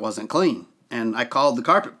carpet wasn't clean. And I called the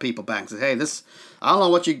carpet people back and said, hey, I don't know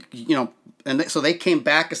what and so they came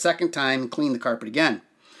back a second time and cleaned the carpet again.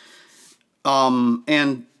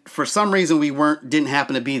 And for some reason we didn't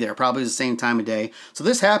happen to be there, probably the same time of day. So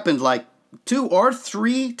this happened like 2 or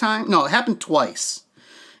 3 times. No, it happened twice.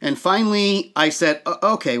 And finally I said,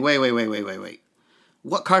 okay, wait.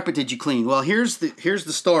 What carpet did you clean? Well, here's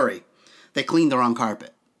the story. They cleaned the wrong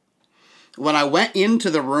carpet. When I went into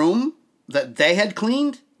the room that they had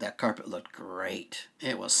cleaned, that carpet looked great.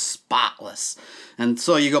 It was spotless. And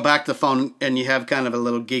so you go back to the phone and you have kind of a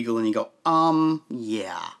little giggle and you go,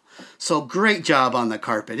 yeah. So great job on the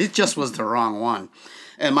carpet. It just was the wrong one.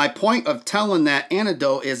 And my point of telling that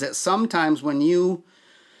anecdote is that sometimes when you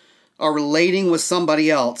are relating with somebody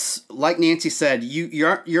else, like Nancy said,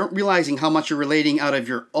 you're realizing how much you're relating out of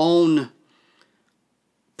your own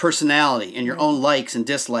personality and your own likes and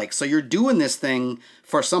dislikes. So you're doing this thing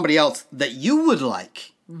for somebody else that you would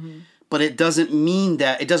like. But it doesn't mean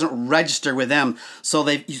that, it doesn't register with them. So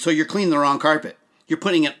you're cleaning the wrong carpet. You're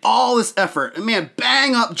putting in all this effort. And man,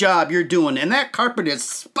 bang up job you're doing. And that carpet is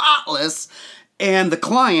spotless. And the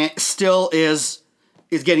client still is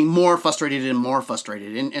getting more frustrated and more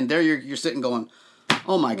frustrated. And there you're sitting going,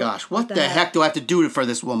 oh my gosh, what the heck do I have to do for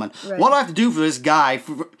this woman? Right. What do I have to do for this guy?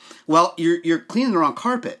 Well, you're cleaning the wrong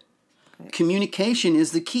carpet. Right. Communication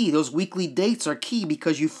is the key. Those weekly dates are key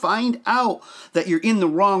because you find out that you're in the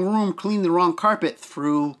wrong room, cleaning the wrong carpet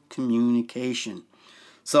through communication.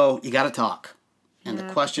 So you got to talk. And the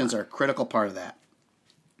questions are a critical part of that.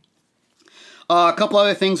 A couple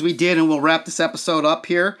other things we did, and we'll wrap this episode up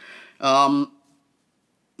here. One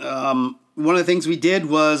of the things we did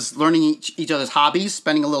was learning each other's hobbies,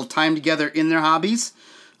 spending a little time together in their hobbies.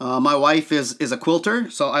 My wife is a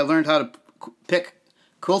quilter, so I learned how to pick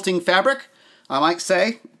quilting fabric, I might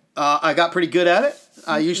say. I got pretty good at it.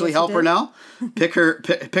 I usually help her now. Pick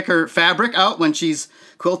her fabric out when she's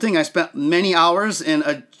quilting. I spent many hours in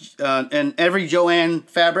every Joann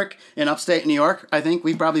fabric in upstate New York. I think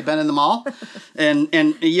we've probably been in them all. and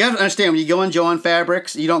you have to understand, when you go in Joann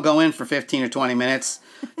Fabrics, you don't go in for 15 or 20 minutes.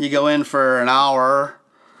 You go in for an hour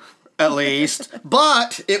at least.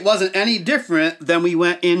 But it wasn't any different than we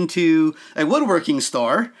went into a woodworking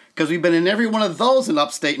store, because we've been in every one of those in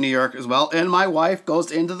upstate New York as well. And my wife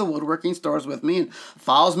goes into the woodworking stores with me and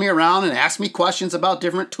follows me around and asks me questions about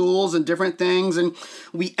different tools and different things. And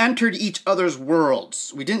we entered each other's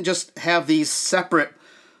worlds. We didn't just have these separate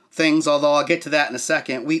things, although I'll get to that in a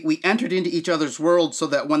second. We entered into each other's worlds so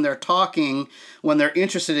that when they're talking, when they're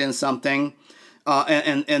interested in something,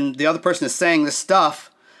 and the other person is saying this stuff,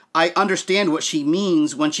 I understand what she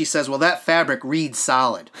means when she says, well, that fabric reads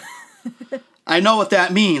solid. I know what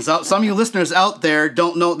that means. Some of you listeners out there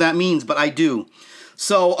don't know what that means, but I do.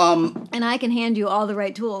 So, and I can hand you all the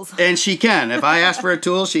right tools. And she can. If I ask for a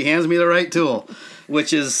tool, she hands me the right tool,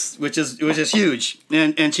 which is huge.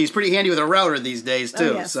 And she's pretty handy with a router these days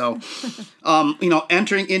too. Oh, yes. So,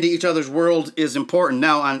 entering into each other's world is important.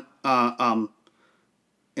 Now,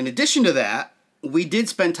 in addition to that, we did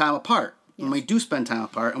spend time apart. Yes. And we do spend time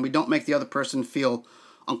apart, and we don't make the other person feel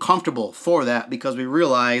uncomfortable for that, because we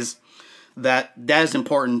realize that is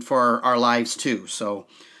important for our lives too. So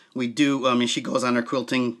we do, she goes on her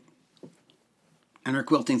quilting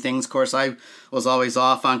things. Of course, I was always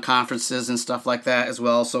off on conferences and stuff like that as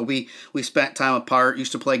well. So we spent time apart,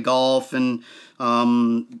 used to play golf and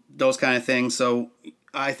those kind of things. So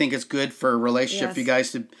I think it's good for a relationship, yes, for you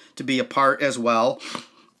guys to be apart as well.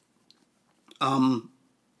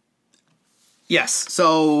 Yes.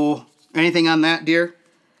 So anything on that, dear?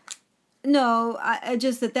 No, I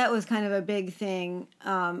just that was kind of a big thing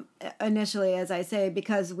initially, as I say,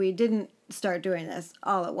 because we didn't start doing this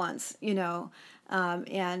all at once,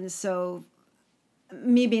 and so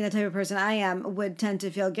me being the type of person I am would tend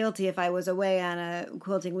to feel guilty if I was away on a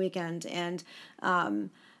quilting weekend, and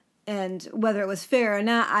whether it was fair or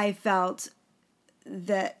not, I felt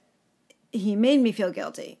that he made me feel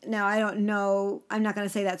guilty. Now, I don't know, I'm not going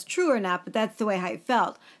to say that's true or not, but that's the way I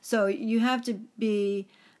felt. So you have to be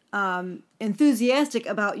enthusiastic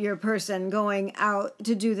about your person going out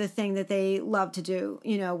to do the thing that they love to do,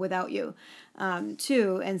 without you,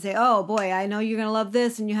 too, and say, oh boy, I know you're going to love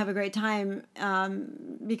this and you have a great time,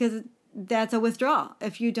 because that's a withdrawal.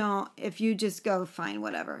 If you just go, fine,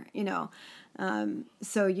 whatever,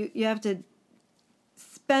 so you have to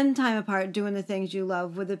spend time apart doing the things you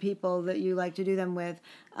love with the people that you like to do them with,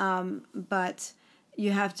 but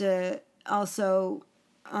you have to also,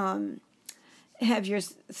 have your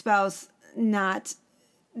spouse not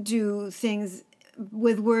do things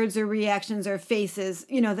with words or reactions or faces,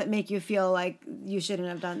 that make you feel like you shouldn't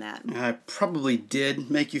have done that. I probably did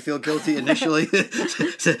make you feel guilty initially,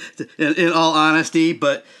 in all honesty.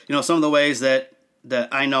 But, some of the ways that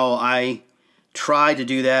I know I try to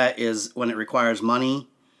do that is when it requires money,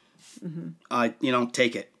 mm-hmm, I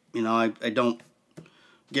take it. I don't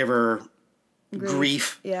give her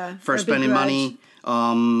grief for spending money.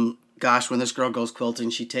 Gosh, when this girl goes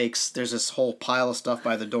quilting, there's this whole pile of stuff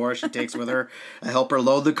by the door she takes with her. I help her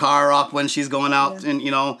load the car up when she's going out, and,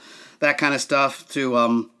 that kind of stuff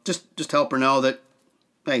to just help her know that,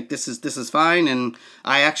 hey, this is fine. And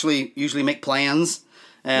I actually usually make plans,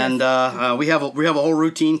 and we have a whole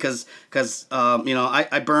routine because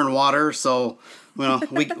I burn water, so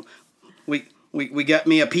we get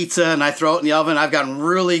me a pizza and I throw it in the oven. I've gotten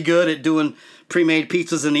really good at doing pre-made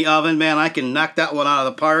pizzas in the oven. Man, I can knock that one out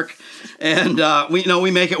of the park. And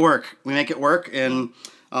we make it work. We make it work, and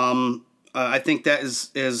I think that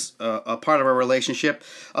is a part of our relationship.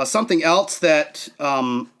 Something else that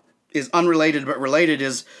is unrelated but related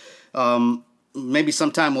is maybe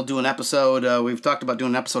sometime we'll do an episode. We've talked about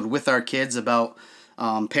doing an episode with our kids about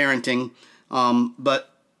parenting.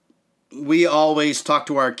 But we always talk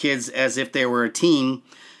to our kids as if they were a team.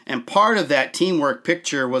 And part of that teamwork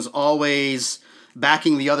picture was always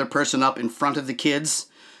backing the other person up in front of the kids,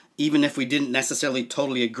 even if we didn't necessarily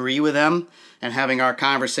totally agree with them, and having our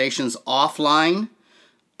conversations offline,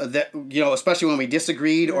 that, especially when we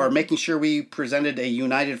disagreed, or making sure we presented a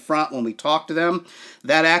united front when we talked to them.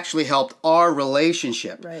 That actually helped our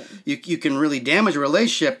relationship. Right. You can really damage a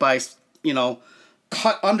relationship by,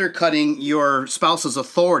 undercutting your spouse's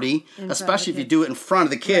authority, especially if you do it in front of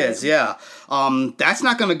the kids. Right. Yeah. That's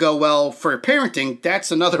not going to go well for parenting. That's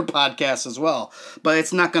another podcast as well. But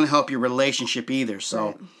it's not going to help your relationship either. So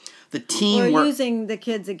right. The teamwork. Or using the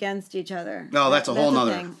kids against each other. No, that's a whole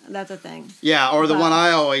nother. That's a thing. Yeah, or the one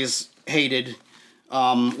I always hated,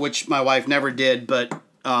 which my wife never did, but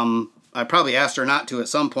I probably asked her not to at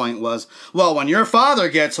some point, was, well, when your father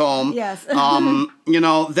gets home, yes. So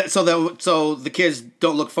the kids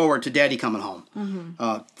don't look forward to daddy coming home.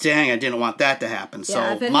 Mm-hmm. Dang, I didn't want that to happen. Yeah, so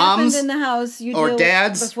if it moms happened in the house, you or deal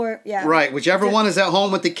dads, with before, yeah. Right, whichever one is at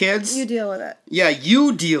home with the kids, you deal with it. Yeah,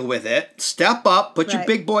 you deal with it. Step up, put your Right.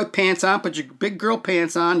 big boy pants on, put your big girl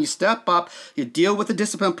pants on. You step up, you deal with the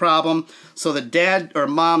discipline problem, so the dad or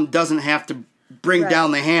mom doesn't have to bring Right.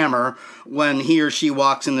 down the hammer when he or she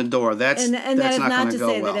walks in the door. That's and that's that is not not going to go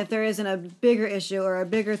say well. that if there isn't a bigger issue or a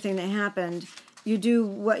bigger thing that happened, you do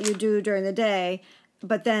what you do during the day,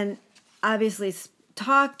 but then obviously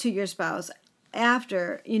talk to your spouse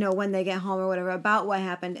after, when they get home or whatever, about what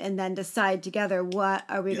happened, and then decide together what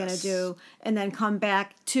are we going to do, and then come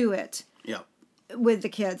back to it. Yeah. With the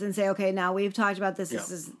kids and say, okay, now we've talked about this. Yeah.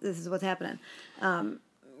 This is what's happening,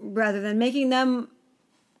 rather than making them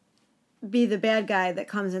be the bad guy that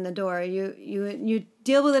comes in the door. You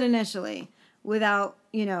deal with it initially without,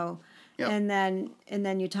 Yep. and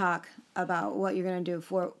then you talk about what you're going to do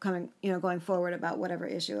for going forward about whatever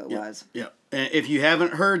issue it was. Yeah. And if you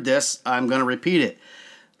haven't heard this, I'm going to repeat it.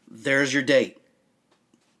 There's your date.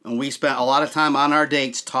 And we spent a lot of time on our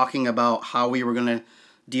dates talking about how we were going to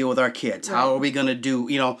deal with our kids. Right. How are we going to do,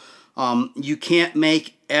 you can't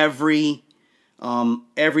make everything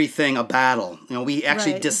a battle. We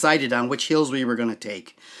actually Right. decided on which hills we were going to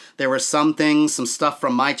take. There were some stuff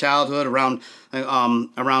from my childhood around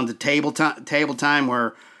the table time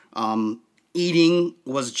where eating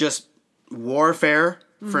was just warfare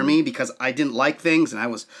for me, because I didn't like things and I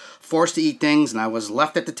was forced to eat things, and I was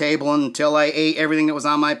left at the table until I ate everything that was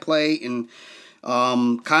on my plate. And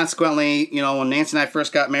consequently, when Nancy and I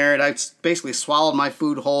first got married, I basically swallowed my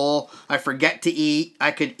food whole. I forget to eat.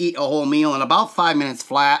 I could eat a whole meal in about 5 minutes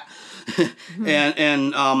flat. Mm-hmm.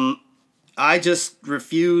 and I just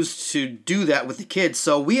refused to do that with the kids.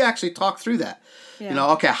 So we actually talked through that.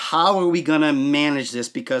 Yeah. Okay, how are we going to manage this?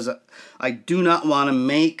 Because I do not want to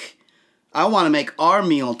make our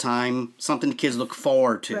meal time something the kids look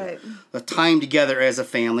forward to. Right. A time together as a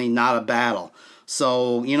family, not a battle.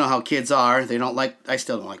 So, you know how kids are. I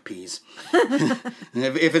still don't like peas.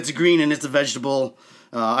 if it's green and it's a vegetable,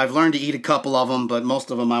 I've learned to eat a couple of them, but most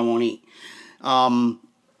of them I won't eat.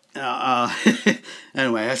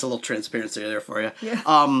 Anyway, that's a little transparency there for you.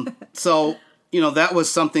 Yeah. So, that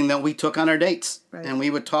was something that we took on our dates. Right. And we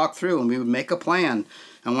would talk through and we would make a plan.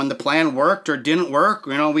 And when the plan worked or didn't work,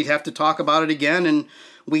 we'd have to talk about it again. And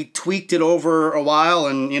we tweaked it over a while,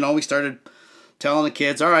 and, we started telling the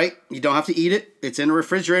kids, all right, you don't have to eat it. It's in the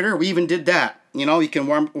refrigerator. We even did that. You can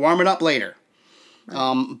warm it up later.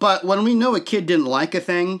 Right. But when we know a kid didn't like a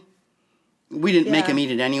thing, we didn't make him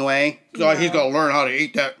eat it anyway. So he's going to learn how to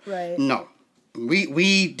eat that. Right. No.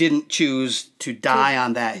 We didn't choose to die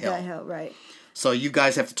on that hill. That hill, right. So you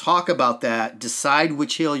guys have to talk about that, decide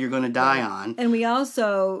which hill you're going to die on. And we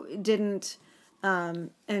also didn't, and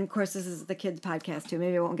of course this is the kids' podcast too,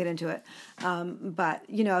 maybe I won't get into it, but,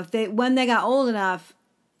 when they got old enough,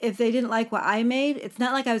 if they didn't like what I made, it's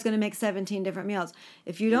not like I was going to make 17 different meals.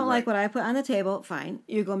 If you don't like what I put on the table, fine.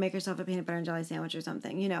 You go make yourself a peanut butter and jelly sandwich or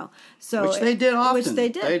something, So which they did often. Which they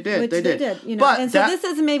did. They did. But and so this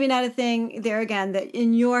is maybe not a thing there again that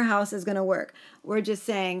in your house is going to work. We're just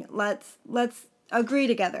saying let's agree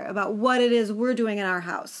together about what it is we're doing in our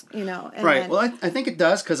house, And right. Well, I think it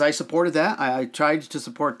does, because I supported that. I tried to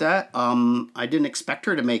support that. I didn't expect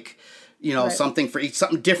her to make, right. something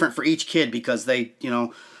different for each kid, because they,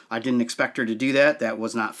 I didn't expect her to do that. That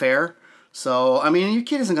was not fair. So, your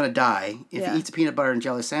kid isn't going to die if he eats a peanut butter and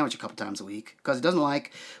jelly sandwich a couple times a week, because it doesn't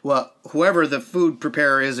like what whoever the food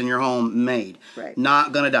preparer is in your home made. Right.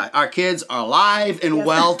 Not going to die. Our kids are alive and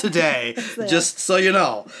well today, just so you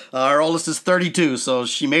know. Our oldest is 32, so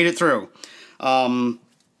she made it through.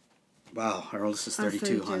 Wow, our oldest is I'm 32,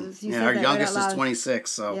 32. hon. You Yeah, said our that right youngest out is loud.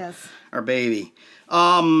 26, so Yes. our baby.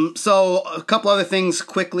 So a couple other things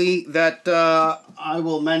quickly that I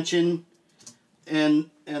will mention, and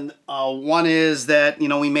one is that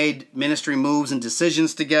we made ministry moves and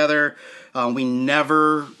decisions together. We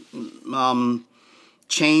never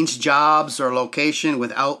changed jobs or location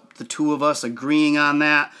without the two of us agreeing on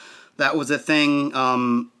that. That was a thing.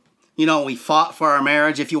 We fought for our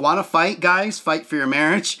marriage. If you want to fight, guys, fight for your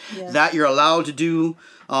marriage. Yes. That you're allowed to do.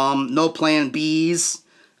 No plan Bs.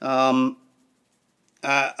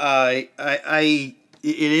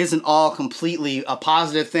 It isn't all completely a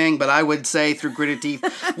positive thing, but I would say through gritted teeth,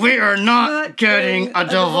 we are not getting a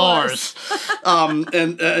divorce.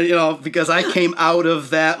 Because I came out of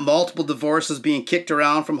that, multiple divorces, being kicked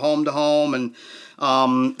around from home to home, and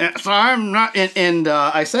so I'm not. And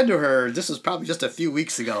I said to her, this was probably just a few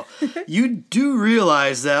weeks ago, you do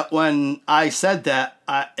realize that when I said that,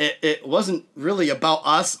 it wasn't really about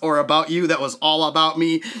us or about you. That was all about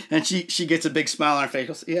me. And she gets a big smile on her face. She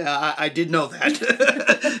goes, yeah, I did know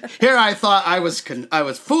that. Here I thought I was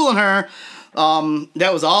fooling her.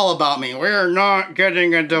 That was all about me. We're not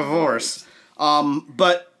getting a divorce.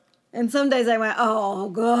 But. And some days I went, oh,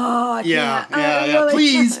 God. Yeah. Really,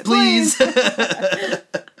 Please.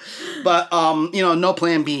 But, no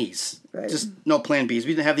plan Bs. Right. Just no plan Bs.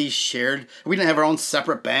 We didn't have these shared. We didn't have our own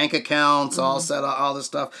separate bank accounts all set up, all this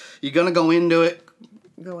stuff. You're going to go into it.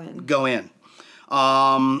 Go in. Go in.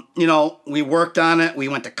 We worked on it. We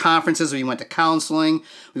went to conferences. We went to counseling.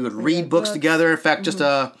 We would read books together. In fact, just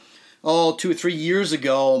 2 or 3 years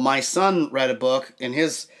ago, my son read a book, and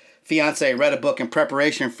his fiance read a book in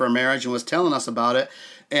preparation for marriage and was telling us about it.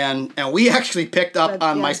 And we actually picked up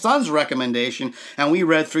on my son's recommendation, and we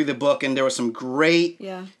read through the book, and there was some great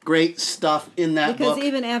stuff in that book. Because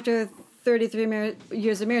even after 33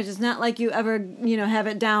 years of marriage, it's not like you ever, have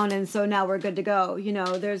it down and so now we're good to go.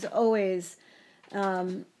 There's always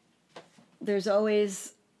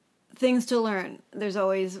things to learn. There's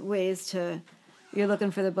always ways to. You're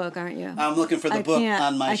looking for the book, aren't you? I'm looking for the book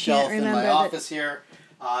on my shelf in my office here.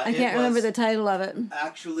 I can't remember the title of it.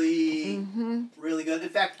 Actually, really good. In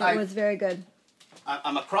fact, it was very good.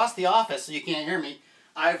 I'm across the office, so you can't hear me.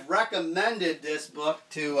 I've recommended this book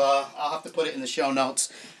to. I'll have to put it in the show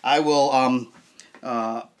notes. I will.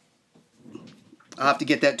 I'll have to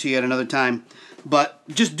get that to you at another time. But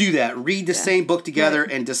just do that. Read the same book together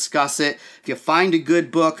and discuss it. If you find a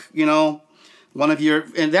good book, one of your,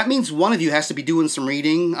 and that means one of you has to be doing some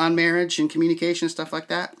reading on marriage and communication and stuff like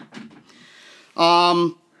that.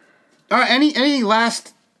 All right. Any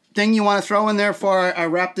last thing you want to throw in there before I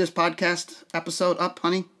wrap this podcast episode up,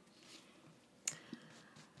 honey?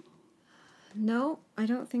 No, I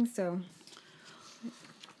don't think so.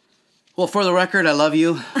 Well, for the record, I love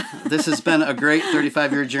you. This has been a great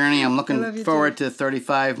 35-year journey. I'm looking forward to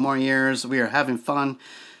 35 more years. We are having fun.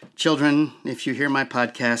 Children, if you hear my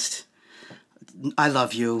podcast, I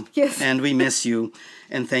love you. Yes. And we miss you.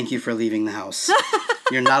 And thank you for leaving the house.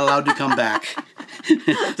 You're not allowed to come back.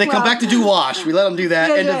 They come back to do wash. We let them do that.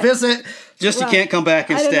 Yeah, and to visit, you can't come back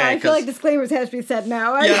and stay. I feel like disclaimers have to be said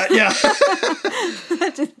now. Yeah.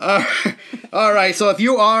 All right. So if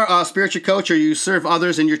you are a spiritual coach or you serve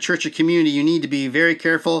others in your church or community, you need to be very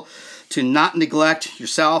careful to not neglect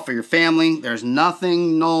yourself or your family. There's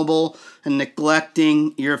nothing noble in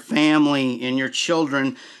neglecting your family and your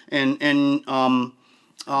children and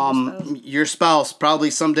your spouse.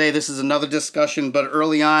 Probably someday this is another discussion, but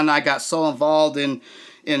early on I got so involved in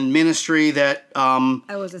ministry that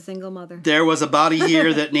I was a single mother. There was about a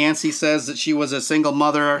year that Nancy says that she was a single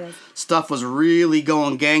mother. Yes. Stuff was really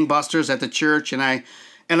going gangbusters at the church, and I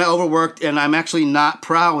overworked, and I'm actually not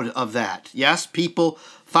proud of that. Yes, people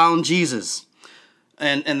found Jesus,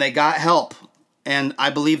 and they got help, and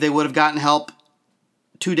I believe they would have gotten help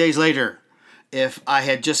 2 days later if I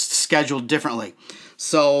had just scheduled differently.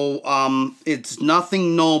 So it's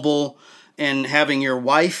nothing noble in having your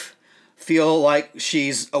wife feel like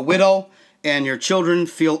she's a widow and your children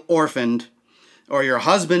feel orphaned, or your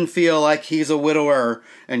husband feel like he's a widower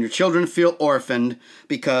and your children feel orphaned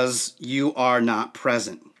because you are not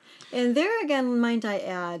present. And there again, might I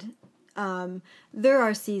add, there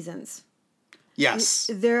are seasons. Yes.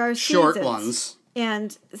 There are short seasons. ones.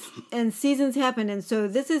 And seasons happen, and so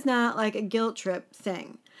this is not like a guilt trip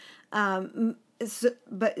thing. And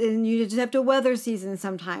you just have to weather seasons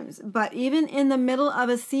sometimes. But even in the middle of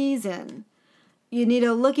a season, you need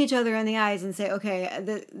to look each other in the eyes and say, okay,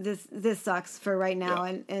 this sucks for right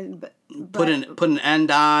now, but put an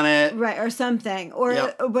end on it, right, or something,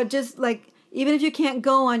 or but just like even if you can't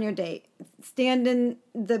go on your date, stand in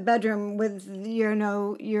the bedroom with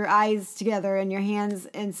your eyes together and your hands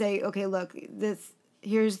and say, okay, look,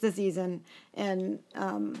 here's the season, and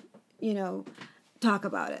talk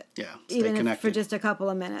about it. Yeah, stay even connected. If for just a couple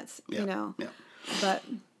of minutes. Yeah. But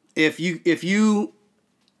if a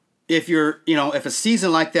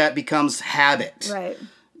season like that becomes habit, right.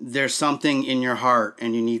 There's something in your heart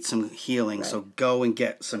and you need some healing. Right. So go and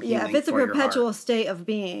get some healing. Yeah, if it's a perpetual your state of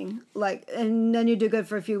being, and then you do good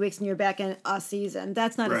for a few weeks and you're back in a season,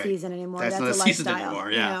 that's not a season anymore. That's not a season anymore.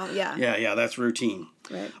 Yeah. Yeah, that's routine.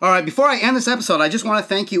 Right. All right, before I end this episode, I just want to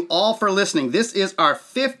thank you all for listening. This is our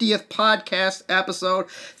 50th podcast episode.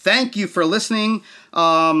 Thank you for listening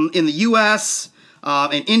in the U.S.,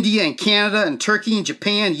 in India and Canada and Turkey and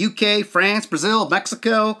Japan, UK, France, Brazil,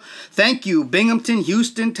 Mexico. Thank you, Binghamton,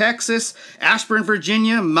 Houston, Texas, Ashburn,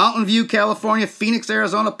 Virginia, Mountain View, California, Phoenix,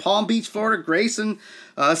 Arizona, Palm Beach, Florida,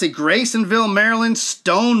 Graysonville, Maryland,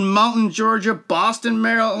 Stone Mountain, Georgia, Boston,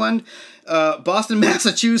 Maryland, Boston,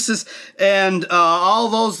 Massachusetts, and all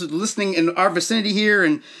those listening in our vicinity here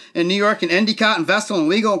in New York and Endicott and Vestal and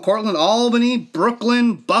Lego and Cortland, Albany,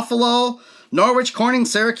 Brooklyn, Buffalo, Norwich, Corning,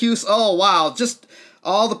 Syracuse. Oh, wow. Just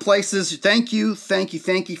all the places. Thank you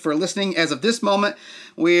for listening. As of this moment,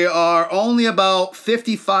 we are only about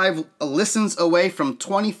 55 listens away from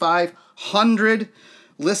 2,500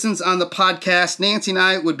 listens on the podcast. Nancy and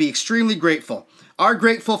I would be extremely grateful. Are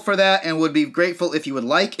grateful for that, and would be grateful if you would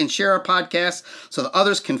like and share our podcast so that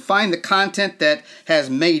others can find the content that has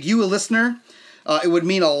made you a listener. It would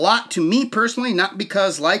mean a lot to me personally, not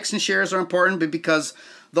because likes and shares are important, but because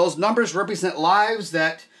those numbers represent lives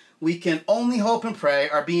that we can only hope and pray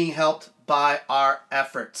are being helped by our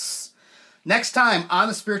efforts. Next time on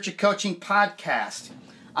the Spiritual Coaching Podcast,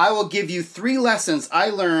 I will give you 3 lessons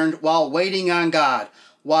I learned while waiting on God,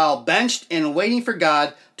 while benched and waiting for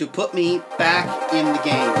God to put me back in the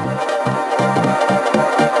game.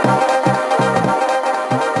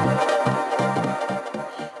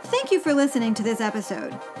 Thank you for listening to this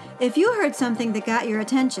episode. If you heard something that got your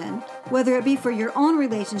attention, whether it be for your own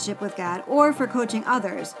relationship with God or for coaching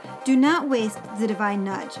others, do not waste the divine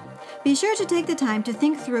nudge. Be sure to take the time to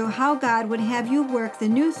think through how God would have you work the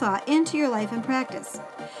new thought into your life and practice.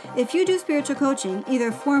 If you do spiritual coaching,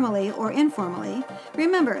 either formally or informally,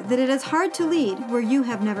 remember that it is hard to lead where you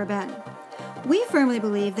have never been. We firmly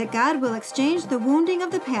believe that God will exchange the wounding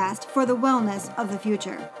of the past for the wellness of the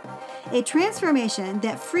future. A transformation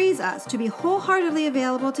that frees us to be wholeheartedly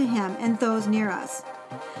available to Him and those near us.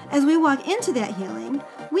 As we walk into that healing,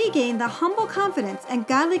 we gain the humble confidence and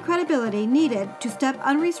godly credibility needed to step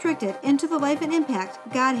unrestricted into the life and impact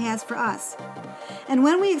God has for us. And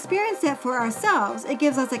when we experience that for ourselves, it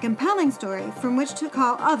gives us a compelling story from which to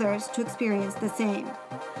call others to experience the same.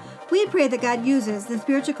 We pray that God uses the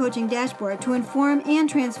Spiritual Coaching Dashboard to inform and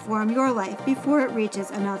transform your life before it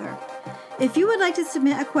reaches another. If you would like to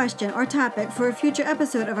submit a question or topic for a future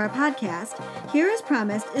episode of our podcast, here as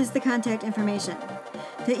promised is the contact information.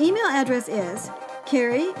 The email address is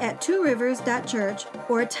carrie@tworivers.church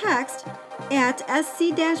or text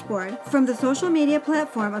 @SC-dashboard from the social media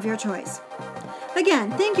platform of your choice.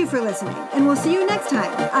 Again, thank you for listening, and we'll see you next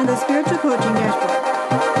time on the Spiritual Coaching Dashboard.